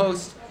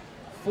co-host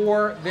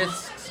for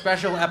this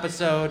special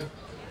episode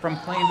from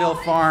Plainville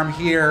Farm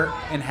here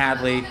in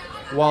Hadley,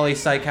 Wally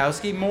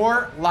Sykowski.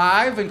 More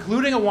live,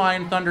 including a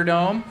wine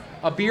Thunderdome,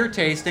 a beer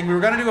tasting. We were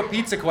going to do a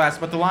pizza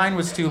quest, but the line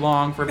was too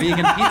long for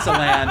Vegan Pizza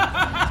Land,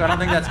 so I don't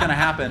think that's going to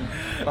happen.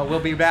 But we'll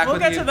be back with you.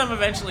 We'll get to them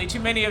eventually.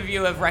 Too many of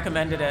you have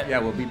recommended it. Yeah,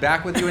 we'll be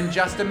back with you in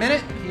just a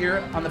minute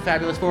here on the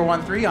fabulous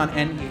 413 on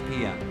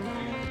NEPM.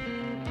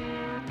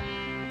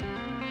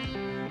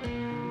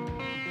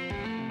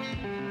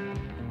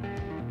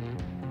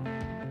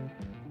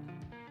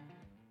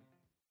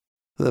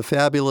 The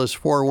Fabulous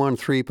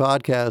 413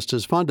 podcast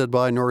is funded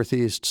by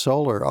Northeast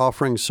Solar,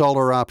 offering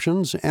solar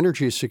options,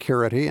 energy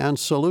security, and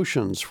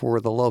solutions for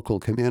the local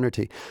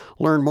community.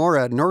 Learn more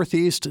at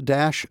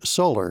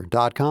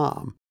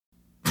northeast-solar.com.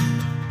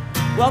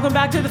 Welcome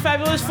back to the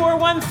Fabulous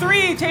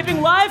 413,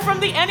 taping live from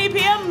the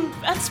NEPM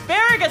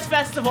Asparagus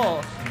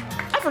Festival.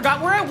 I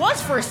forgot where I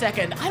was for a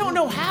second. I don't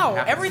know how.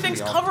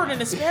 Everything's covered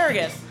in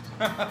asparagus.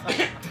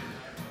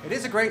 It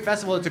is a great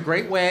festival. It's a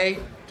great way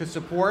to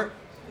support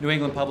New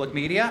England Public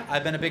Media.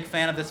 I've been a big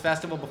fan of this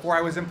festival before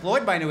I was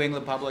employed by New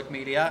England Public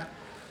Media,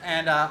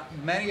 and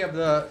many of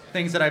the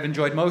things that I've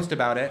enjoyed most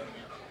about it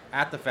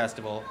at the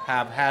festival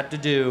have had to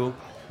do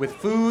with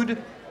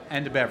food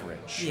and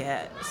beverage.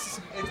 Yes.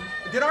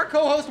 Did our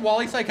co-host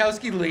Wally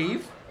Sykowski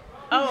leave?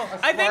 Oh,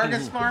 I think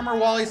Asparagus farmer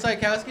Wally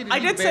Sykowski? I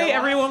did say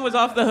everyone was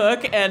off the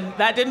hook, and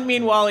that didn't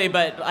mean Wally,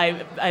 but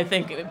I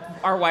think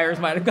our wires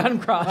might have gotten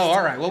crossed. Oh,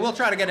 all right. Well, we'll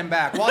try to get him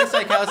back. Wally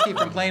Sykowski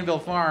from Plainville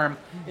Farm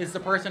is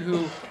the person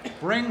who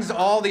brings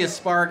all the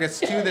asparagus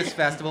to this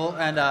festival.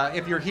 And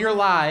if you're here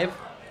live,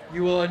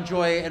 you will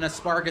enjoy an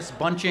asparagus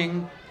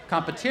bunching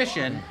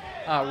competition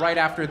right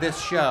after this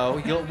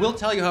show. We'll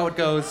tell you how it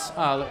goes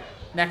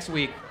next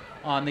week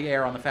on the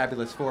air on the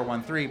Fabulous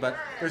 413. But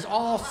there's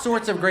all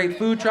sorts of great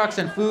food trucks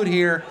and food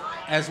here,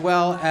 as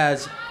well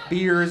as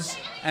beers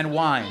and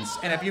wines.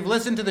 And if you've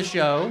listened to the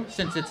show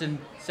since its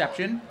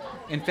inception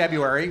in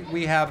February,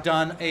 we have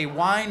done a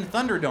Wine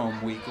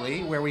Thunderdome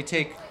weekly where we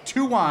take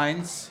two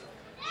wines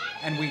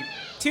and we...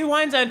 2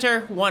 wines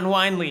enter, 1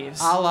 wine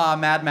leaves. A la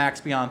Mad Max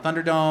Beyond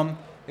Thunderdome.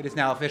 It is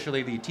now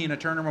officially the Tina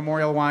Turner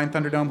Memorial Wine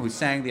Thunderdome, who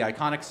sang the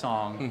iconic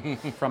song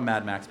from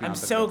Mad Max Beyond I'm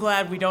Thunderdome. so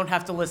glad we don't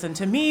have to listen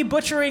to me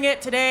butchering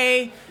it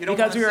today because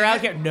wanna we were sing out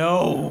it? here.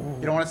 No.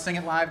 You don't want to sing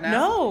it live now?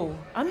 No,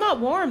 I'm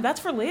not warm. That's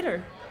for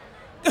later.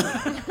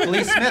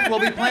 Lee Smith will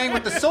be playing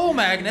with the Soul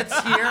Magnets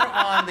here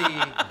on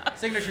the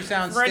Signature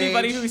Sound For stage.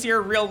 anybody who's here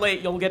real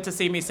late, you'll get to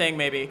see me sing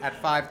maybe. At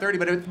 5:30,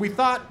 but we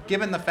thought,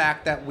 given the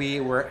fact that we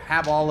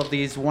have all of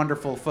these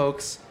wonderful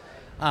folks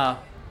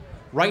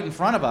right in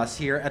front of us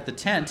here at the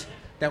tent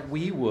that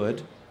we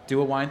would do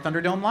a Wine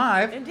Thunderdome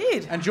live.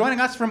 Indeed. And joining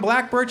us from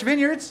Black Birch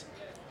Vineyards,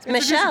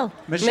 Michelle.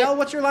 Michelle,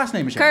 what's your last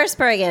name, Michelle?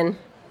 Kersbergen.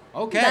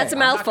 Okay. That's a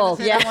mouthful. I'm not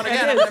gonna say that one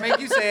again. I'm going to make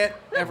you say it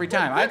every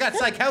time. I got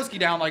Psychowski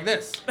down like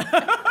this.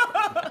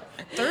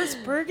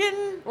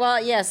 Thursbergen?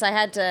 Well, yes, I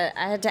had to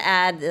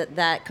add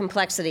that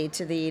complexity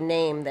to the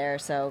name there.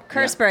 So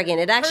Kersbergen.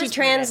 It actually Kersbergen.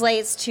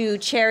 translates to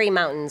cherry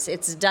mountains.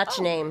 It's a Dutch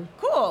name.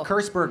 Cool.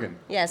 Kersbergen.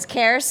 Yes,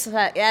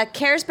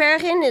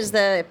 Kersbergen is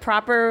the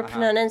proper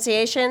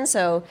pronunciation.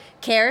 So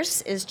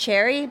Kers is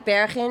cherry,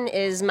 Bergen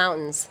is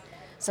mountains.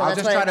 So I'll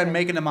that's just what try to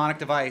make a mnemonic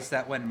device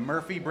that when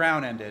Murphy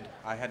Brown ended,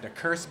 I had to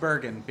curse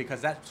Bergen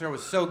because that show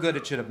was so good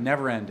it should have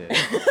never ended.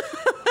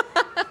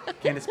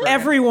 Candace Bergen.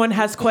 Everyone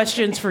has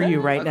questions for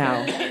you right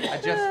now.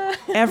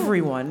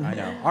 Everyone. I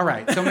know. All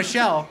right. So,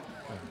 Michelle,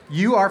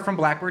 you are from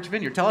Black Birch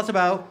Vineyard. Tell us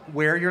about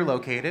where you're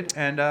located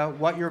and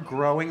what you're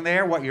growing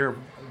there, what you're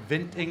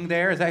vinting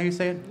there. Is that how you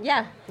say it?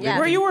 Yeah.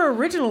 Where you were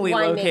originally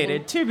Winemaking.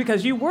 located, too,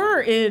 because you were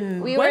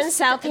in We were in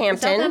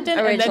Southampton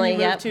originally.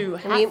 And then you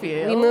moved to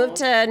Hatfield. We moved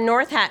to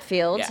North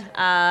Hatfield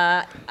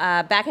Yeah.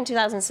 back in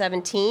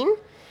 2017.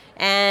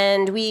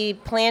 And we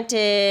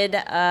planted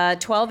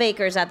 12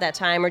 acres at that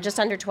time, or just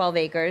under 12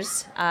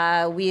 acres.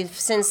 We've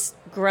since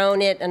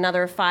grown it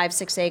another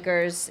 5-6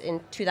 acres in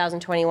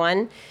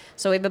 2021.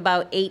 So we have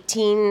about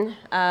 18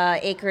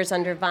 acres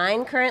under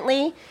vine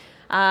currently.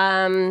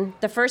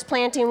 The first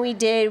planting we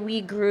did,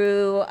 we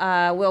grew,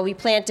 we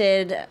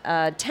planted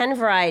 10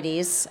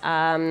 varieties.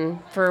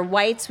 For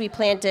whites, we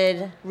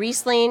planted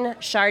Riesling,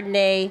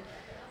 Chardonnay,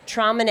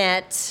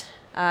 Traminette,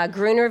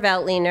 Gruner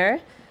Veltliner.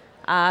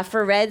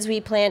 For reds, we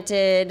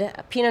planted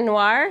Pinot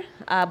Noir,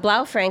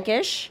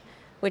 Blaufränkisch,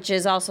 which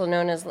is also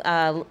known as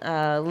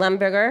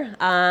Lemberger.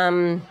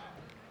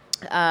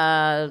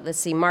 Let's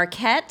see,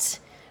 Marquette,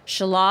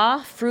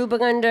 Chalaw,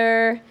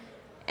 Frühburgunder,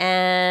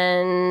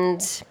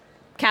 and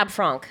Cab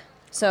Franc.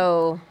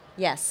 So,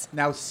 yes.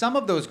 Now, some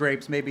of those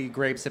grapes may be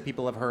grapes that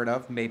people have heard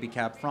of, maybe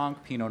Cab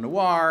Franc, Pinot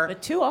Noir.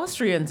 But 2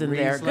 Austrians in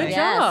there. Riesling. Good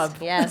job.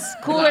 Yes.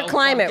 Cooler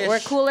climate. We're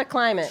cooler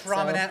climate.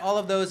 Traminette, all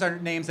of those are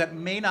names that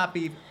may not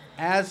be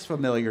as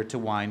familiar to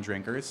wine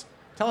drinkers.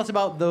 Tell us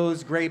about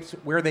those grapes,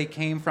 where they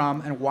came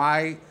from, and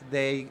why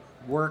they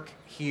work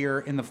here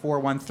in the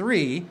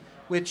 413,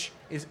 which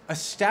is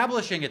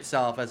establishing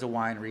itself as a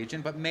wine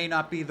region, but may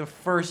not be the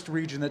first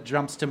region that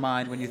jumps to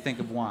mind when you think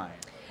of wine.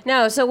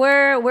 No, so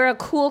we're a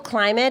cool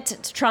climate.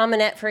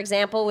 Traminette, for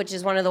example, which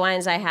is one of the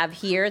wines I have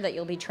here that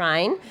you'll be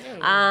trying.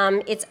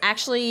 It's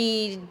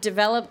actually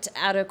developed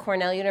out of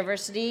Cornell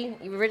University,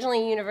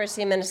 originally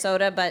University of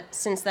Minnesota, but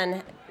since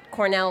then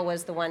Cornell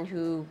was the one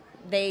who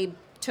they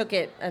took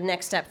it a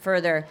next step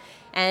further.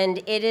 And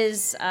it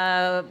is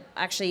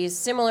actually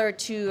similar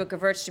to a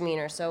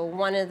Gewürztraminer. So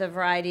one of the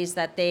varieties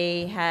that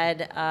they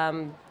had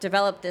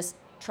developed this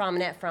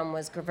Traminette from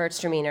was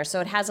Gewürztraminer. So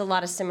it has a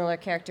lot of similar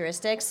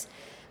characteristics.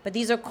 But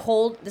these are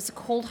cold, this is a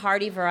cold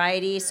hardy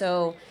variety,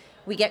 so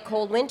we get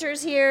cold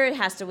winters here. It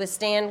has to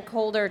withstand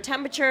colder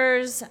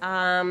temperatures.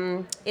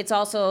 It's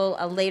also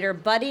a later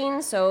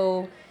budding,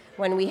 so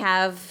when we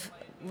have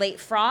late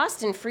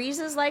frost and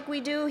freezes like we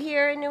do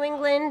here in New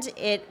England,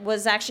 it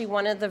was actually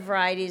one of the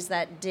varieties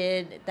that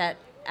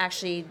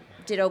actually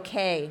did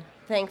okay,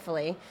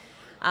 thankfully,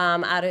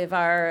 out of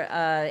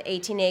our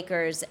 18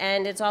 acres.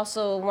 And it's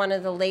also one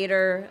of the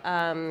later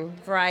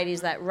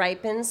varieties that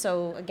ripens.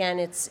 So again,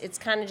 it's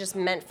kind of just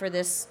meant for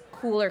this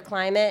cooler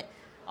climate.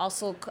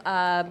 Also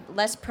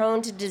less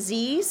prone to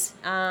disease,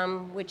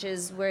 which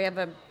is where you have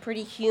a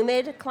pretty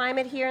humid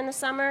climate here in the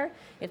summer.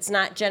 It's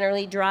not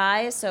generally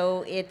dry,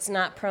 so it's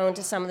not prone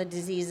to some of the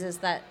diseases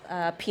that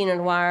Pinot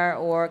Noir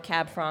or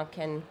Cab Franc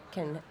can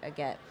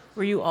get.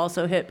 Were you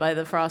also hit by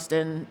the frost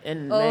in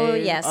May? Oh,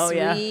 yes. Oh,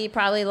 yeah. We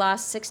probably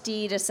lost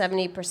 60 to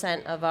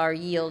 70% of our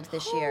yield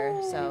this year.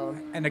 So.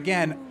 And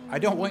again, I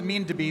don't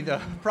mean to be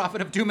the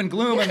prophet of doom and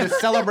gloom and the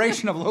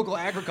celebration of local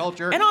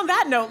agriculture. And on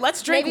that note,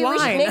 let's drink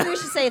wine. Maybe we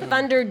should say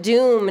thunder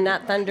doom,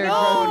 not thunder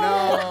gloom.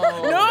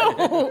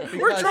 No,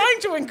 we're trying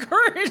to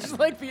encourage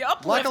the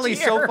uplift. Luckily,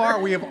 here. so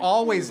far, we have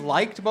always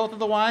liked both of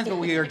the wines, but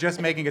we are just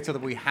making it so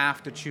that we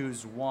have to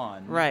choose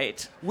one.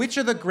 Right. Which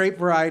of the grape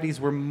varieties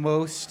were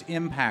most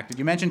impacted?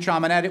 You mentioned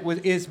Traminette.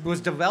 It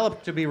was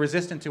developed to be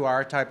resistant to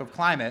our type of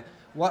climate.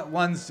 What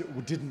ones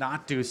did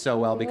not do so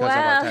well because of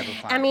our type of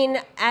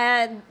climate?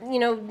 I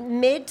mean,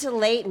 mid to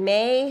late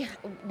May,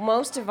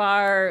 most of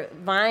our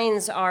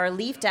vines are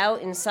leafed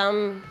out in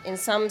some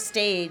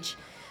stage.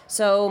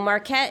 So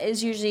Marquette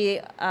is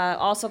usually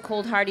also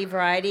cold hardy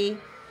variety.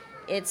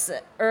 It's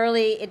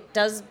early. It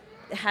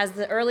has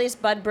the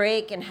earliest bud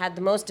break and had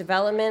the most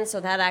development, so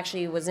that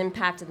actually was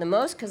impacted the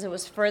most because it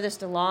was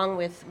furthest along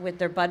with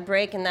their bud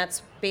break, and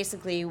that's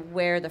basically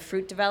where the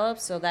fruit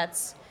develops. So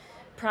that's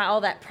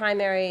all that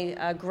primary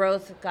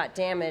growth got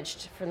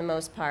damaged for the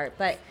most part.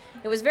 But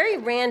it was very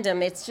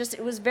random. It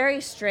was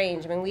very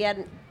strange. I mean, we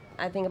had,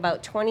 I think,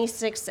 about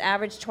 26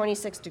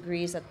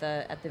 degrees at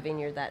the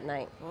vineyard that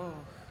night.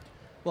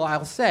 Well,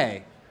 I'll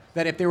say,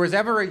 that if there was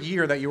ever a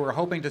year that you were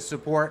hoping to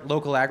support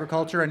local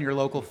agriculture and your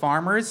local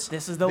farmers,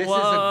 This is the this is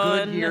a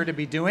good one. year to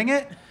be doing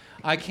it.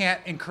 I can't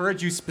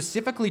encourage you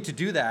specifically to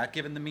do that,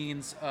 given the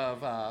means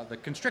of the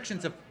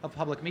constrictions of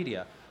public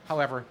media.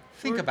 However,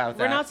 think about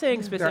that. We're not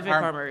saying specific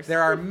farmers.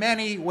 There are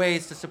many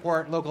ways to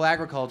support local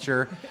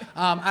agriculture.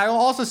 I will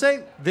also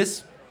say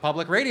this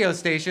public radio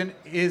station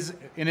is,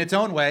 in its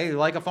own way,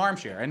 like a farm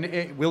share, and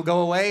it will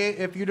go away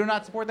if you do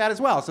not support that as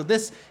well. So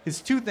this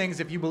is two things,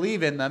 if you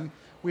believe in them,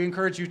 we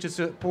encourage you to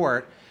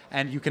support,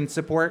 and you can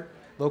support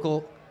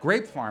local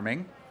grape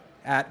farming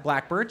at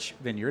Black Birch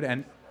Vineyard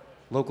and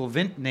local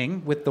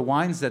vintning with the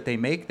wines that they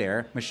make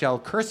there. Michelle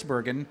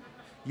Kursbergen,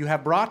 you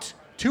have brought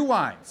 2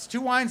 wines.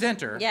 2 wines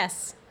enter.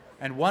 Yes.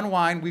 And 1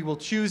 wine we will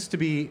choose to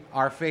be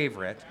our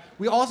favorite.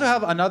 We also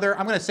have another,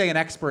 I'm going to say an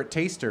expert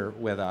taster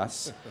with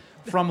us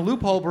from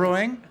Loophole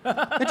Brewing.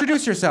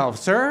 Introduce yourself,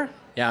 sir.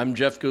 Yeah, I'm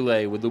Jeff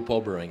Goulet with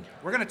Loophole Brewing.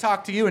 We're going to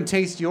talk to you and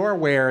taste your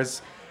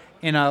wares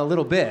in a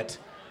little bit.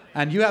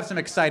 And you have some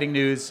exciting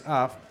news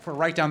for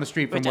right down the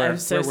street from Which where I'm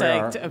so we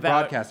are psyched about.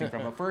 broadcasting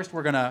from. But first,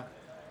 we're going to,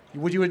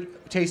 would you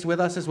taste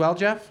with us as well,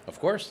 Jeff? Of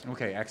course.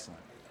 Okay,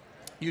 excellent.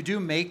 You do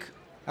make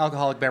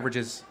alcoholic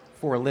beverages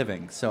for a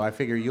living, so I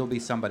figure you'll be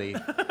somebody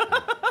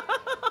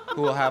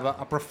who will have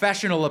a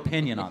professional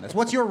opinion on this.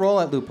 What's your role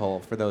at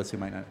Loophole, for those who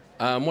might not?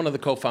 I'm one of the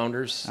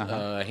co-founders.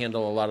 Uh-huh. I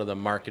handle a lot of the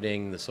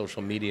marketing, the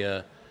social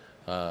media,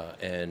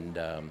 and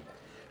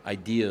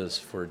ideas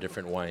for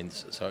different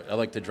wines. So I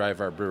like to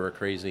drive our brewer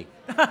crazy.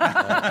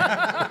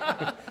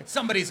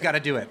 Somebody's got to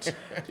do it.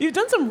 You've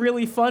done some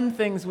really fun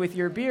things with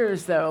your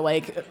beers, though.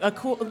 Like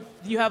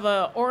you have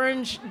a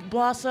orange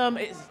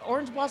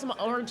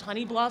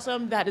honey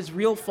blossom that is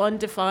real fun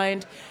to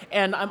find.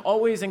 And I'm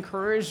always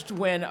encouraged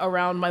when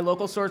around my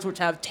local stores, which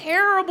have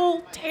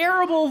terrible,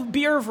 terrible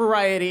beer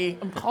variety.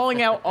 I'm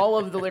calling out all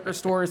of the liquor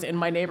stores in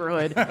my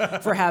neighborhood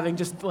for having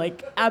just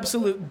like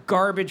absolute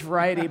garbage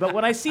variety. But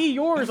when I see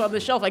yours on the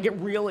shelf, I get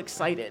real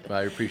excited.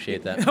 I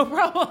appreciate that. No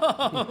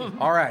problem.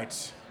 All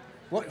right.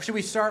 What should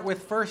we start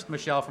with first,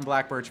 Michelle, from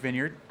Black Birch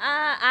Vineyard?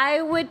 I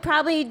would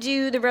probably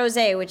do the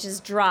rosé, which is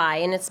dry,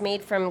 and it's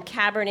made from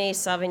Cabernet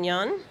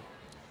Sauvignon.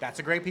 That's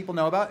a grape people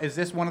know about. Is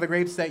this one of the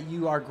grapes that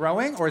you are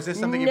growing, or is this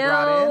something you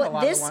brought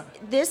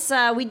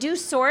in? We do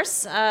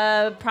source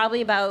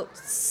probably about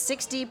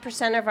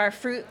 60% of our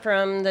fruit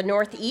from the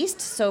Northeast,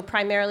 so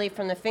primarily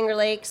from the Finger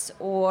Lakes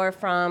or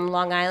from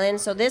Long Island.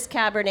 So this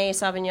Cabernet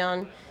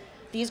Sauvignon,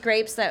 these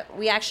grapes that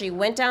we actually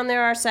went down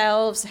there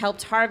ourselves,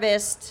 helped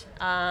harvest,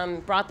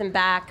 brought them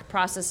back,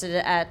 processed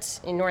it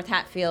in North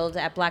Hatfield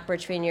at Black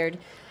Birch Vineyard.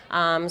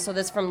 So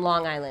that's from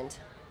Long Island.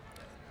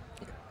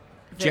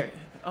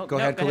 Go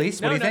ahead,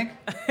 Khalees. What do you think?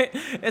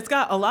 It's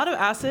got a lot of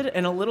acid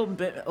and a little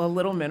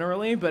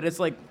minerally, but it's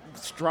like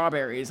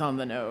strawberries on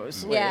the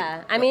nose.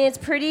 Yeah, I mean, it's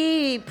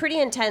pretty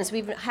intense.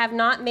 We have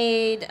not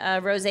made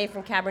a rosé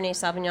from Cabernet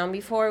Sauvignon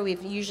before.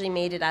 We've usually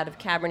made it out of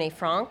Cabernet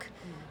Franc.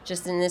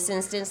 Just in this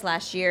instance,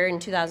 last year in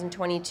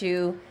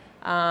 2022,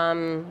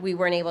 we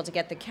weren't able to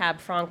get the Cab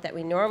Franc that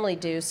we normally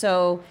do.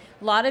 So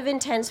a lot of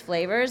intense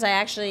flavors. I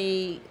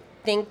actually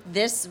think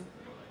this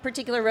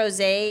particular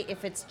rosé,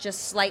 if it's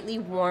just slightly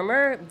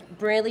warmer,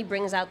 really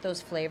brings out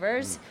those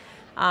flavors.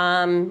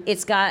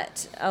 It's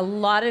got a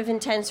lot of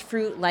intense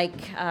fruit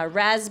like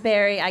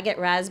raspberry. I get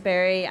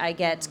raspberry. I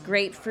get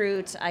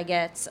grapefruit. I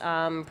get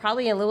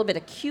probably a little bit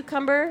of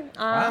cucumber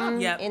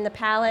in the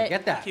palate. I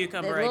get that.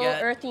 Cucumber, a little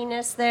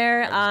earthiness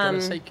there. I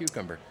was going to say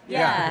cucumber.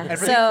 Yeah. And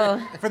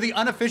for the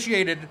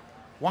uninitiated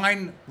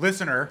wine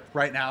listener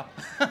right now,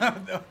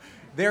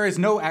 there is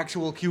no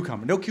actual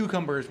cucumber. No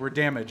cucumbers were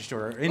damaged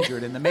or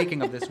injured in the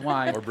making of this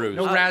wine. Or bruised.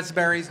 No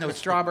raspberries, no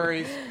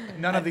strawberries,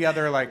 none of the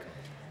other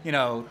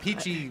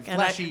peachy,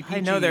 fleshy, peachy I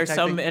know there's type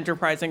some thing.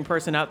 enterprising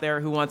person out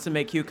there who wants to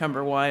make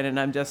cucumber wine, and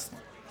I'm just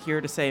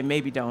here to say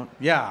maybe don't.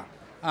 Yeah.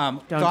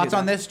 Thoughts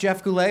on this,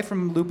 Jeff Goulet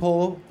from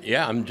Loophole?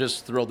 Yeah, I'm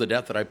just thrilled to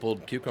death that I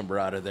pulled cucumber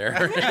out of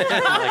there.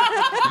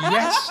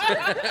 Yes.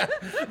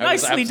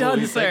 Nicely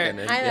done,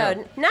 sir. I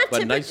know. Not But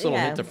typical. nice little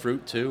hint of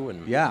fruit, too,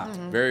 and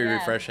very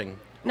refreshing.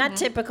 Not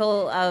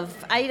typical of.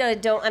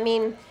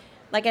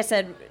 Like I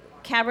said,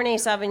 Cabernet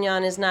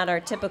Sauvignon is not our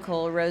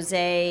typical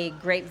rosé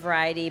grape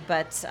variety,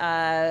 but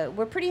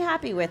we're pretty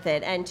happy with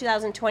it. And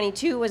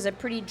 2022 was a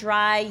pretty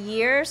dry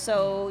year,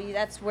 so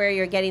that's where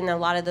you're getting a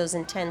lot of those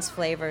intense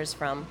flavors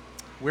from.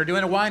 We're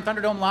doing a Wine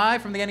Thunderdome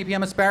live from the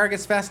NEPM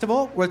Asparagus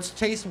Festival. Let's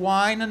taste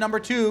wine number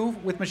 2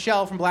 with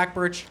Michelle from Black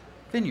Birch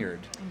Vineyard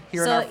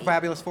here in our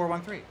fabulous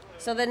 413.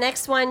 So the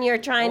next one you're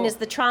trying is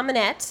the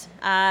Trominette.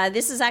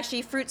 This is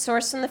actually fruit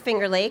sourced from the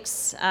Finger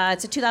Lakes.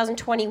 It's a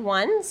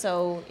 2021,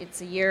 so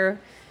it's a year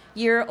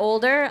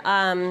older.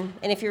 And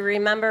if you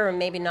remember, or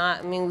maybe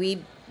not,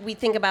 we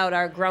think about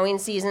our growing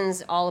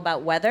seasons all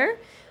about weather.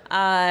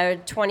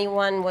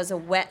 21 was a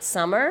wet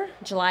summer.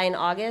 July and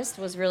August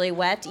was really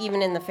wet.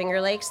 Even in the Finger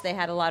Lakes, they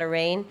had a lot of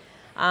rain.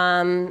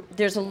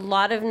 There's a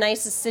lot of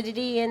nice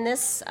acidity in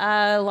this,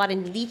 a lot of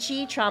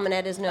lychee.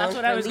 Traminette is known That's for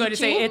what I was lychee. going to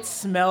say. It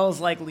smells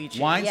like lychee.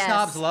 Wine Yes.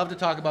 snobs love to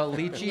talk about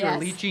lychee or Yes.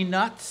 lychee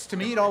nuts. To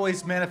me, it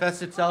always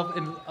manifests itself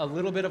in a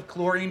little bit of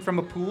chlorine from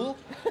a pool,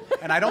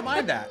 and I don't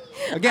mind that.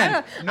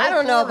 Again, I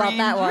don't know about chlorine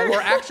that one.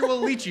 Or actual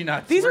lychee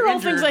nuts. These were are all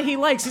things injured that he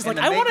likes. He's in like,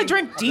 the I want to making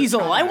drink of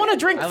diesel. I Asparagus. want to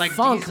drink I like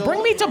funk. diesel.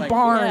 Bring me to I like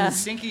Barnes.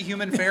 Stinky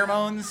human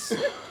pheromones.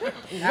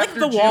 Lick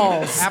the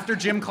walls. After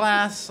gym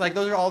class, like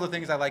those are all the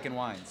things I like in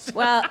wines.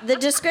 Well, the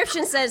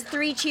description says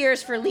 3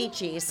 cheers for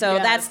lychee, so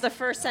Yes. that's the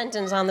first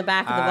sentence on the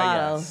back of the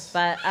bottle. Yes.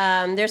 But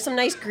there's some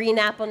nice green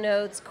apple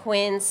notes,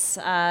 quince,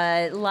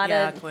 a lot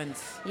of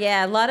Quince.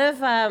 yeah, a lot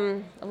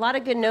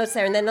of good notes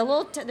there, and then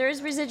there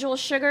is residual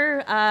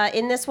sugar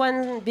in this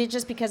one,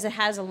 just because it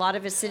has a lot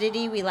of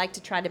acidity. We like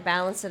to try to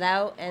balance it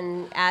out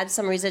and add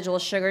some residual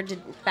sugar to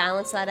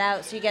balance that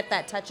out, so you get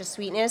that touch of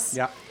sweetness.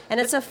 Yeah. And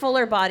it's a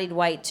fuller-bodied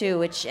white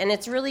too, and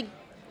it's really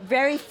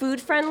very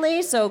food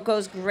friendly, so it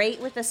goes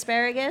great with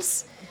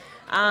asparagus.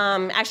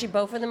 Actually,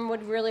 both of them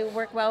would really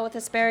work well with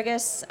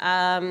asparagus.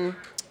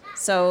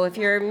 So if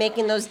you're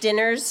making those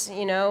dinners,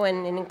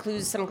 and it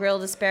includes some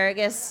grilled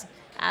asparagus,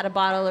 add a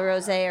bottle of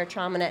rosé or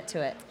Traminette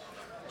to it.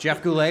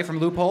 Jeff Goulet from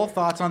Loophole,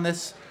 thoughts on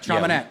this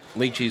Traminette?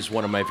 Yeah, lychee's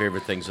one of my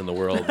favorite things in the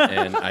world,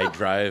 and I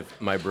drive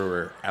my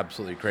brewer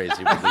absolutely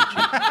crazy with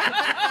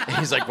lychee.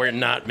 He's like, we're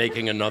not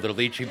making another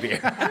lychee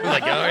beer. I'm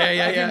like, oh,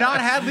 yeah. Have you not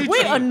had lychee?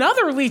 Wait,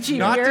 another lychee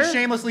Not beer? to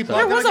shamelessly plug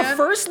There them was again. a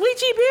first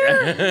lychee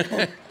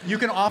beer? You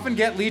can often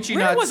get lychee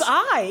Where nuts was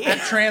I? at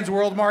Trans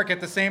World Market,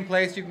 the same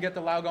place you can get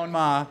the Laogon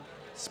Ma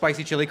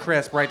spicy chili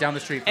crisp right down the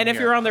street from And if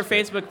here. you're on their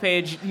Facebook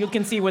page, you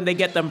can see when they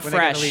get them when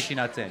fresh. they get the lychee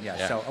nuts in,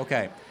 yeah. So,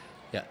 okay.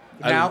 Yeah,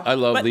 Now- I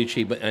love but-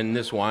 lychee, and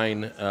this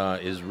wine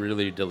is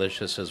really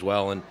delicious as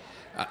well. And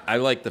I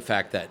like the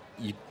fact that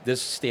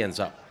this stands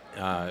up,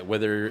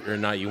 whether or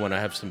not you want to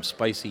have some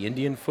spicy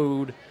Indian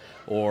food,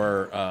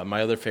 or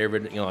my other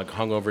favorite, like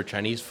hungover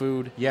Chinese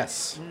food.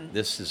 Yes.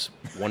 This is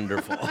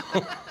wonderful.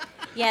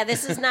 Yeah,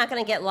 this is not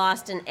going to get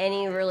lost in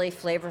any really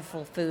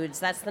flavorful foods.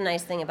 That's the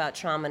nice thing about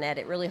Traminette.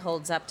 It really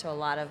holds up to a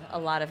lot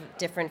of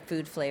different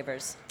food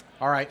flavors.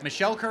 All right,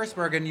 Michelle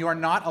Kursbergen, you are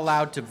not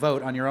allowed to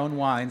vote on your own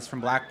wines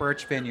from Black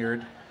Birch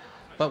Vineyard,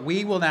 but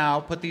we will now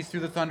put these through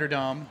the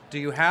Thunderdome. Do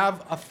you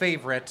have a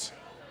favorite?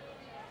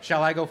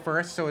 Shall I go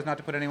first so as not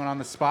to put anyone on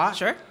the spot?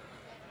 Sure.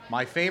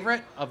 My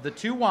favorite of the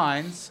 2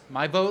 wines,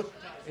 my vote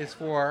is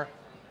for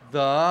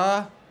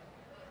the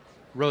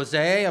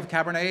Rosé of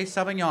Cabernet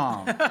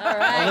Sauvignon. All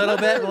right. A little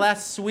bit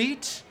less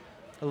sweet,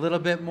 a little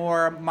bit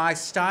more my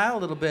style, a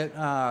little bit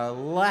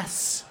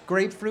less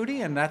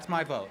grapefruity, and that's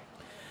my vote.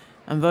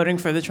 I'm voting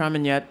for the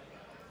Traminette.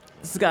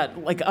 It's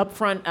got like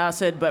upfront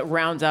acid, but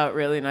rounds out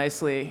really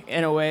nicely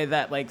in a way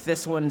that like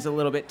this one's a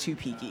little bit too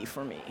peaky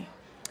for me.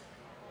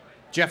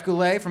 Jeff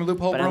Goulet from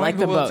Loophole But I Brewing, like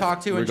who them we'll both.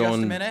 talk to We're in just a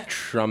going minute.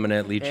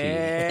 Traminette lychee.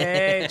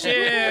 Hey,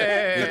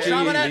 cheers!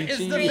 Traminette is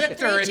the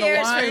victor in the cheers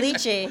for wine.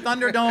 lychee.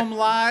 Thunderdome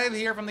live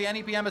here from the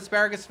NEPM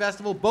Asparagus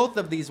Festival. Both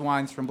of these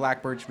wines from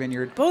Black Birch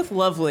Vineyard Both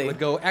lovely. would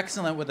go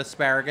excellent with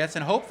asparagus,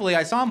 and hopefully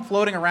I saw him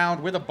floating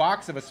around with a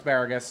box of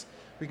asparagus.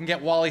 We can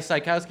get Wally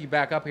Sykowski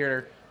back up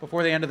here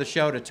before the end of the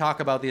show to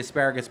talk about the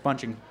asparagus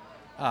bunching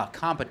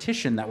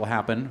competition that will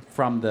happen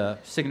from the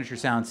Signature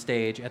Sound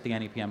stage at the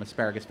NEPM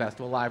Asparagus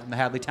Festival live from the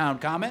Hadley Town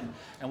Common.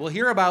 And we'll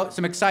hear about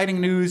some exciting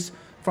news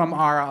from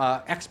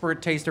our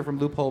expert taster from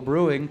Loophole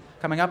Brewing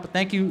coming up. But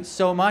thank you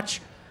so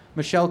much,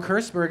 Michelle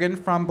Kursbergen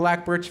from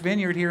Black Birch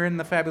Vineyard here in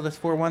the fabulous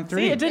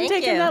 413. See, it didn't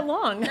Thank take him you. that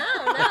long. No.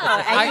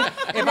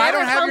 If I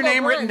don't have your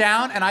name written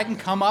down and I can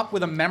come up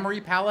with a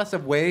memory palace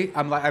of way,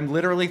 I'm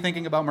literally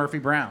thinking about Murphy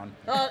Brown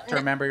to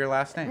remember your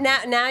last name.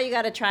 Now you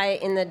got to try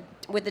it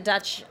with the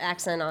Dutch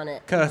accent on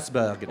it.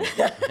 Kursbergen.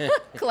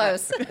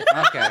 Close.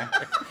 Okay.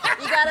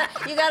 You gotta,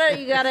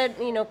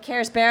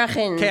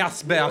 Kersbergen.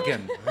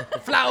 Kersbergen.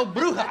 Flauw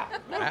Bruja.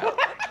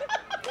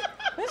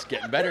 It's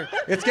getting better.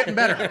 It's getting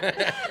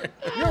better.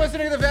 You're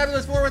listening to the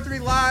Fabulous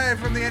 413 live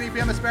from the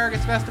NEPM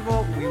Asparagus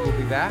Festival. We will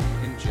be back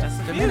in just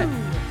a minute.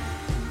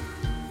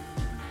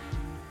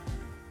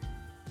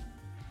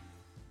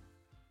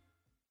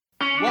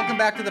 Welcome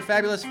back to the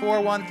Fabulous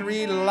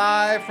 413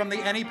 live from the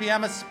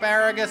NEPM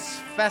Asparagus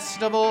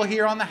Festival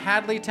here on the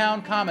Hadley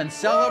Town Common,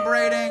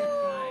 celebrating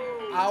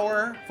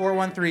our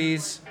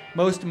 413's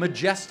most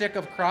majestic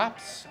of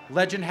crops.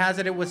 Legend has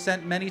it was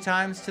sent many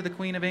times to the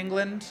Queen of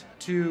England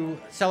to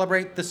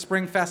celebrate the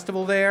spring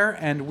festival there,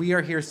 and we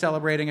are here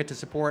celebrating it to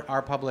support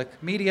our public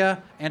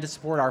media and to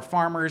support our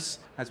farmers.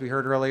 As we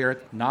heard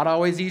earlier, not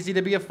always easy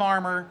to be a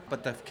farmer,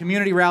 but the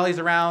community rallies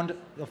around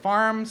the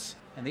farms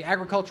and the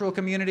agricultural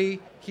community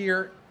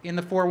here in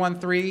the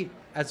 413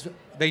 as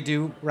they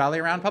do rally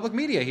around public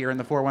media here in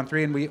the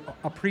 413, and we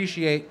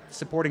appreciate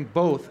supporting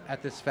both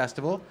at this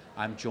festival.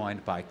 I'm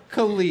joined by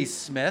Khalees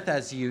Smith,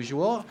 as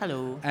usual.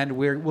 Hello. And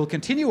we'll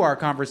continue our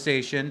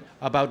conversation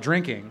about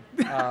drinking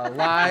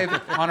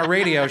live on a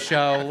radio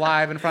show,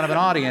 live in front of an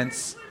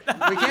audience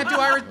We can't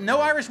do no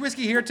Irish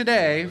whiskey here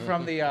today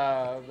from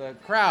the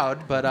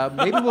crowd, but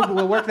maybe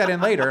we'll work that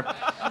in later.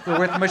 We're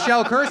with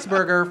Michelle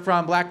Kurtzberger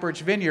from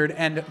Blackbirch Vineyard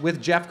and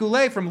with Jeff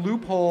Goulet from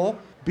Loophole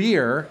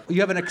Beer.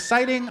 You have an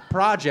exciting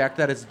project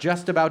that is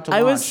just about to launch.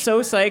 I was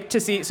so psyched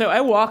to see. So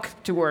I walk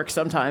to work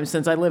sometimes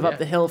since I live up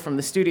the hill from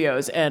the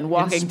studios, and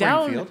walking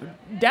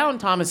down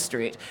Thomas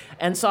Street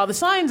and saw the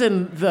signs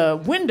in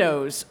the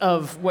windows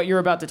of what you're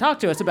about to talk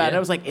to us about. And I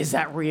was like, is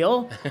that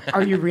real?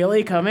 Are you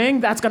really coming?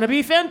 That's going to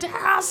be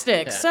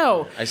fantastic. Yeah.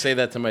 So I say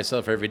that to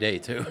myself every day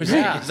too. Is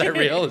that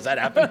real? Is that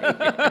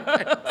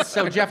happening?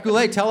 So Jeff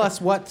Goulet, tell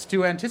us what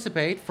to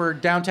anticipate for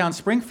downtown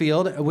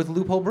Springfield with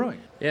Loophole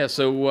Brewing. Yeah,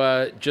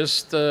 so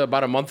just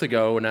about a month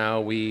ago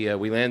now, we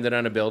landed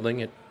on a building.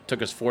 It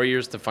took us 4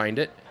 years to find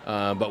it,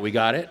 but we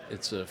got it.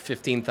 It's a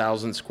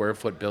 15,000 square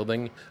foot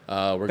building.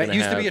 That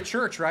used to be a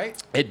church,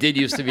 right? It did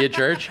used to be a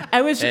church.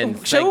 I was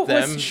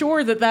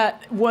sure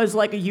that was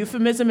like a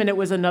euphemism and it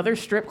was another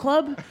strip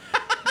club.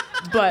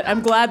 But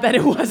I'm glad that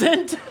it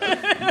wasn't.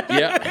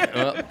 Yeah,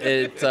 well,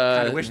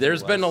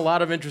 there's been a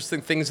lot of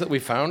interesting things that we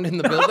found in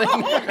the building.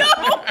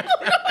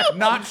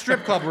 Not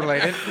strip club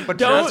related, but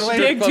don't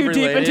dig too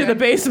deep into the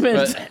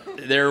basement.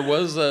 But there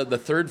was the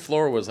third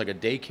floor was like a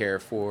daycare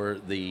for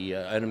the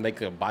and make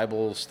a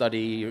Bible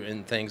study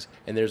and things.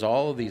 And there's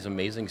all of these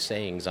amazing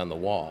sayings on the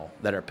wall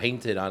that are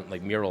painted on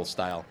like mural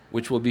style,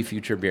 which will be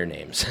future beer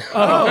names. Oh,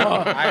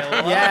 I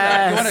love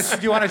that.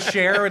 Do you want to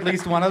share at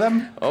least one of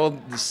them? Oh,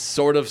 the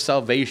sword of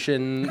salvation.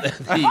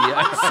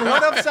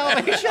 Sword of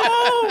salvation.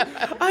 Oh,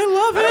 I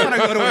love it. I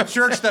want to go to a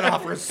church that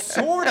offers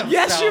sword of salvation.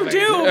 Yes, you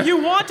do.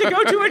 You want to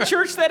go to a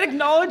church that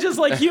acknowledges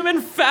like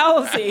human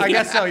fallacy. I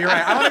guess so. You're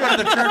right. I want to go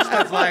to the church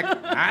that's like,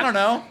 I don't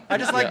know. I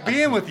just like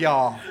being with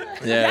y'all.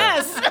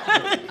 Yeah. Yes.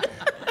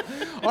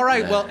 All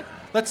right. Well,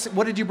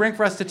 what did you bring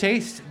for us to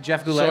taste,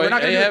 Jeff Goulet? So We're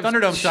not going to do have the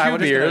Thunderdome style.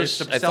 two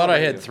beers. I thought I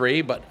had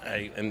three, but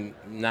I am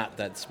not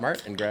that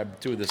smart and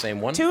grabbed two of the same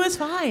one. Two is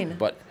fine.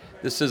 But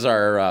this is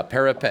our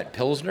Parapet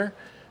Pilsner.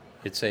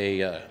 It's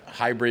a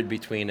hybrid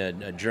between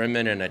a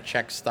German and a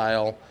Czech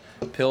style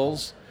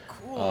Pils.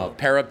 Cool.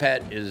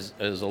 Parapet is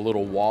a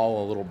little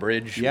wall, a little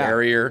bridge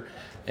barrier.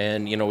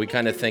 And, we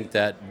kind of think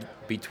that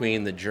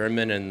between the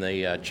German and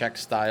the Czech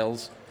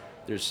styles,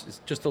 it's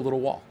just a little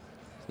wall.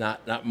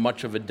 Not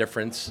much of a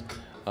difference,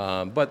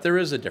 but there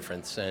is a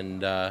difference.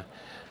 And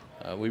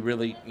we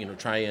really,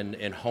 try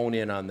and hone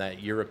in on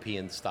that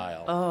European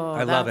style. Oh,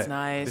 I love it.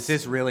 Nice. This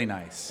is really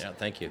nice. Yeah,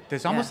 thank you.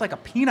 There's almost like a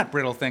peanut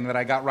brittle thing that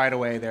I got right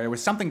away there. It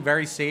was something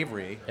very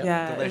savory.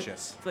 Yeah,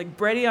 delicious. It's like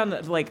bready on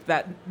the, like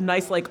that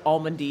nice like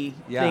almondy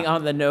thing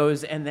on the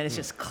nose, and then it's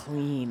just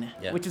clean,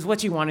 which is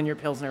what you want in your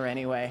Pilsner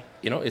anyway.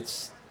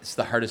 It's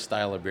the hardest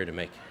style of beer to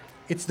make.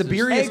 It's the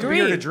beeriest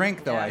beer to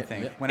drink, though, I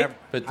think.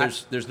 But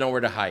there's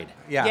nowhere to hide.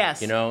 Yeah.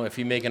 Yes. If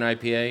you make an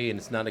IPA and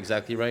it's not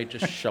exactly right,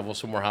 just shovel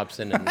some more hops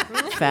in and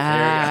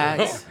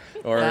Facts.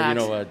 Or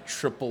a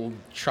triple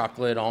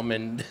chocolate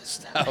almond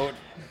stout.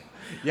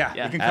 Yeah.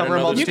 You can Add cover a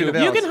another multitude of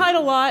You ales. can hide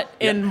a lot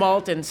in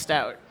malt and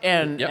stout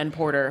and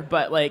porter,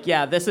 but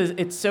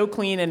it's so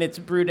clean and it's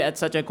brewed at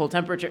such a cool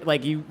temperature.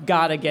 Like you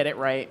gotta get it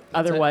right,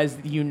 otherwise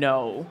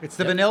It's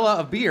the vanilla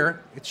of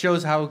beer. It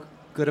shows how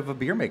good of a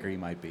beer maker you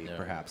might be,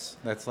 perhaps.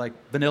 That's like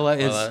vanilla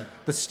is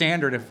the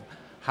standard of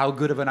how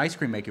good of an ice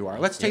cream maker you are.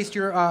 Let's taste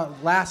your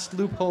last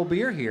Loophole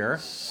beer here.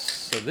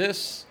 So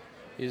this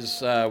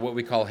is what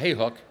we call Hay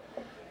Hook,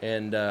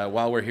 and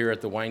while we're here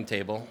at the wine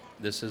table,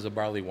 this is a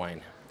barley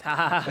wine.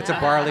 It's a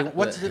barley.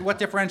 What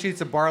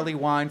differentiates a barley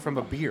wine from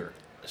a beer?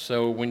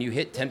 So when you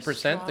hit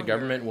 10%, the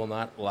government will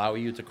not allow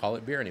you to call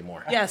it beer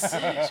anymore.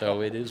 Yes.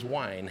 So it is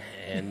wine,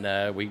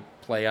 and we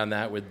play on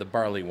that with the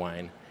barley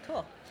wine.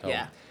 Cool. So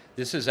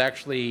this is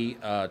actually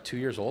 2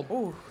 years old.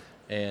 Ooh.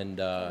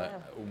 And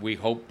we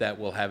hope that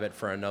we'll have it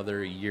for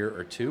another year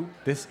or two.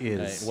 This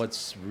is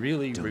what's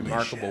really delicious.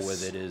 remarkable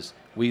with it is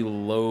we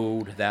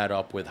load that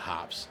up with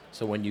hops.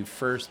 So when you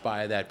first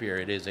buy that beer,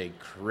 it is a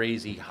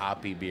crazy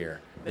hoppy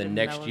beer. The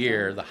next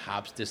year, the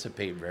hops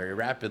dissipate very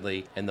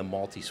rapidly, and the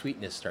malty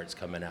sweetness starts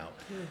coming out.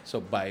 So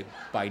by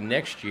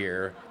next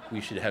year,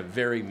 we should have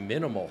very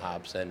minimal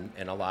hops and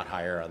a lot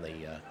higher on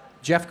the...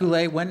 Jeff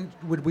Goulet, when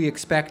would we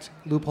expect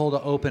Loophole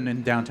to open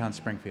in downtown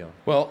Springfield?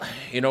 Well,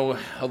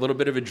 a little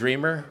bit of a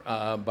dreamer,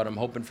 but I'm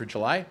hoping for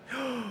July,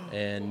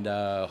 and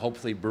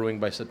hopefully brewing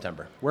by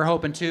September. We're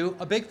hoping to.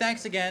 A big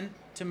thanks again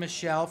to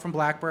Michelle from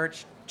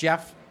Blackbirch,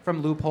 Jeff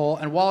from Loophole,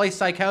 and Wally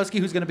Sykowski,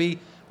 who's going to be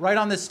right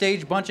on this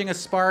stage bunching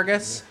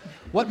asparagus.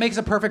 What makes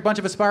a perfect bunch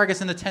of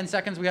asparagus in the 10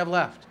 seconds we have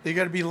left? They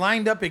got to be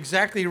lined up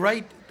exactly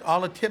right,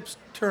 all the tips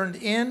turned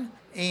in,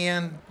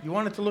 and you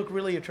want it to look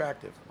really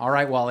attractive. All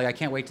right, Wally, I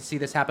can't wait to see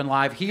this happen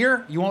live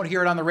here. You won't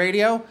hear it on the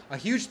radio. A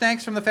huge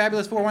thanks from the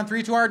Fabulous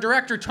 413 to our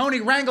director,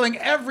 Tony, wrangling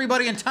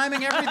everybody and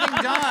timing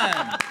everything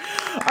done.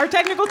 Our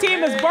technical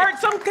team is Bart.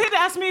 Some kid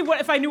asked me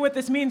if I knew what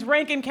this means.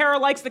 Rankin Kara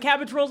likes the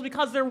cabbage rolls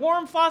because they're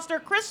warm. Foster,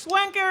 Chris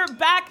Swanker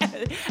back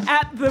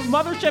at the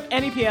Mothership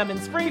NEPM in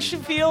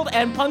Springfield,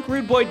 and Punk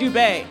Rude Boy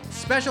Dubé.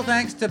 Special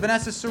thanks to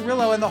Vanessa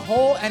Cirillo and the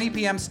whole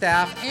NEPM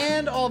staff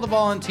and all the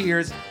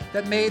volunteers.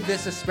 that made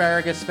this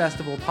Asparagus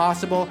Festival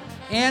possible,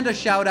 and a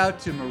shout out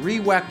to Marie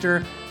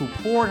Wechter, who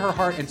poured her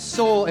heart and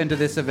soul into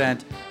this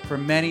event for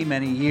many,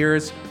 many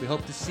years. We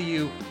hope to see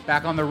you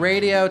back on the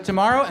radio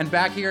tomorrow and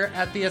back here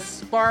at the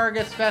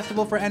Asparagus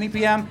Festival for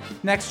NEPM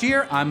next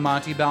year. I'm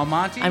Monty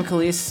Belmonte. I'm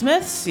Khalees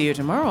Smith. See you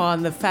tomorrow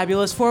on the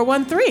Fabulous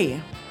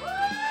 413.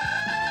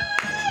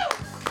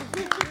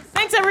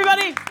 Thanks,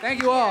 everybody.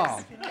 Thank you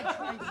all.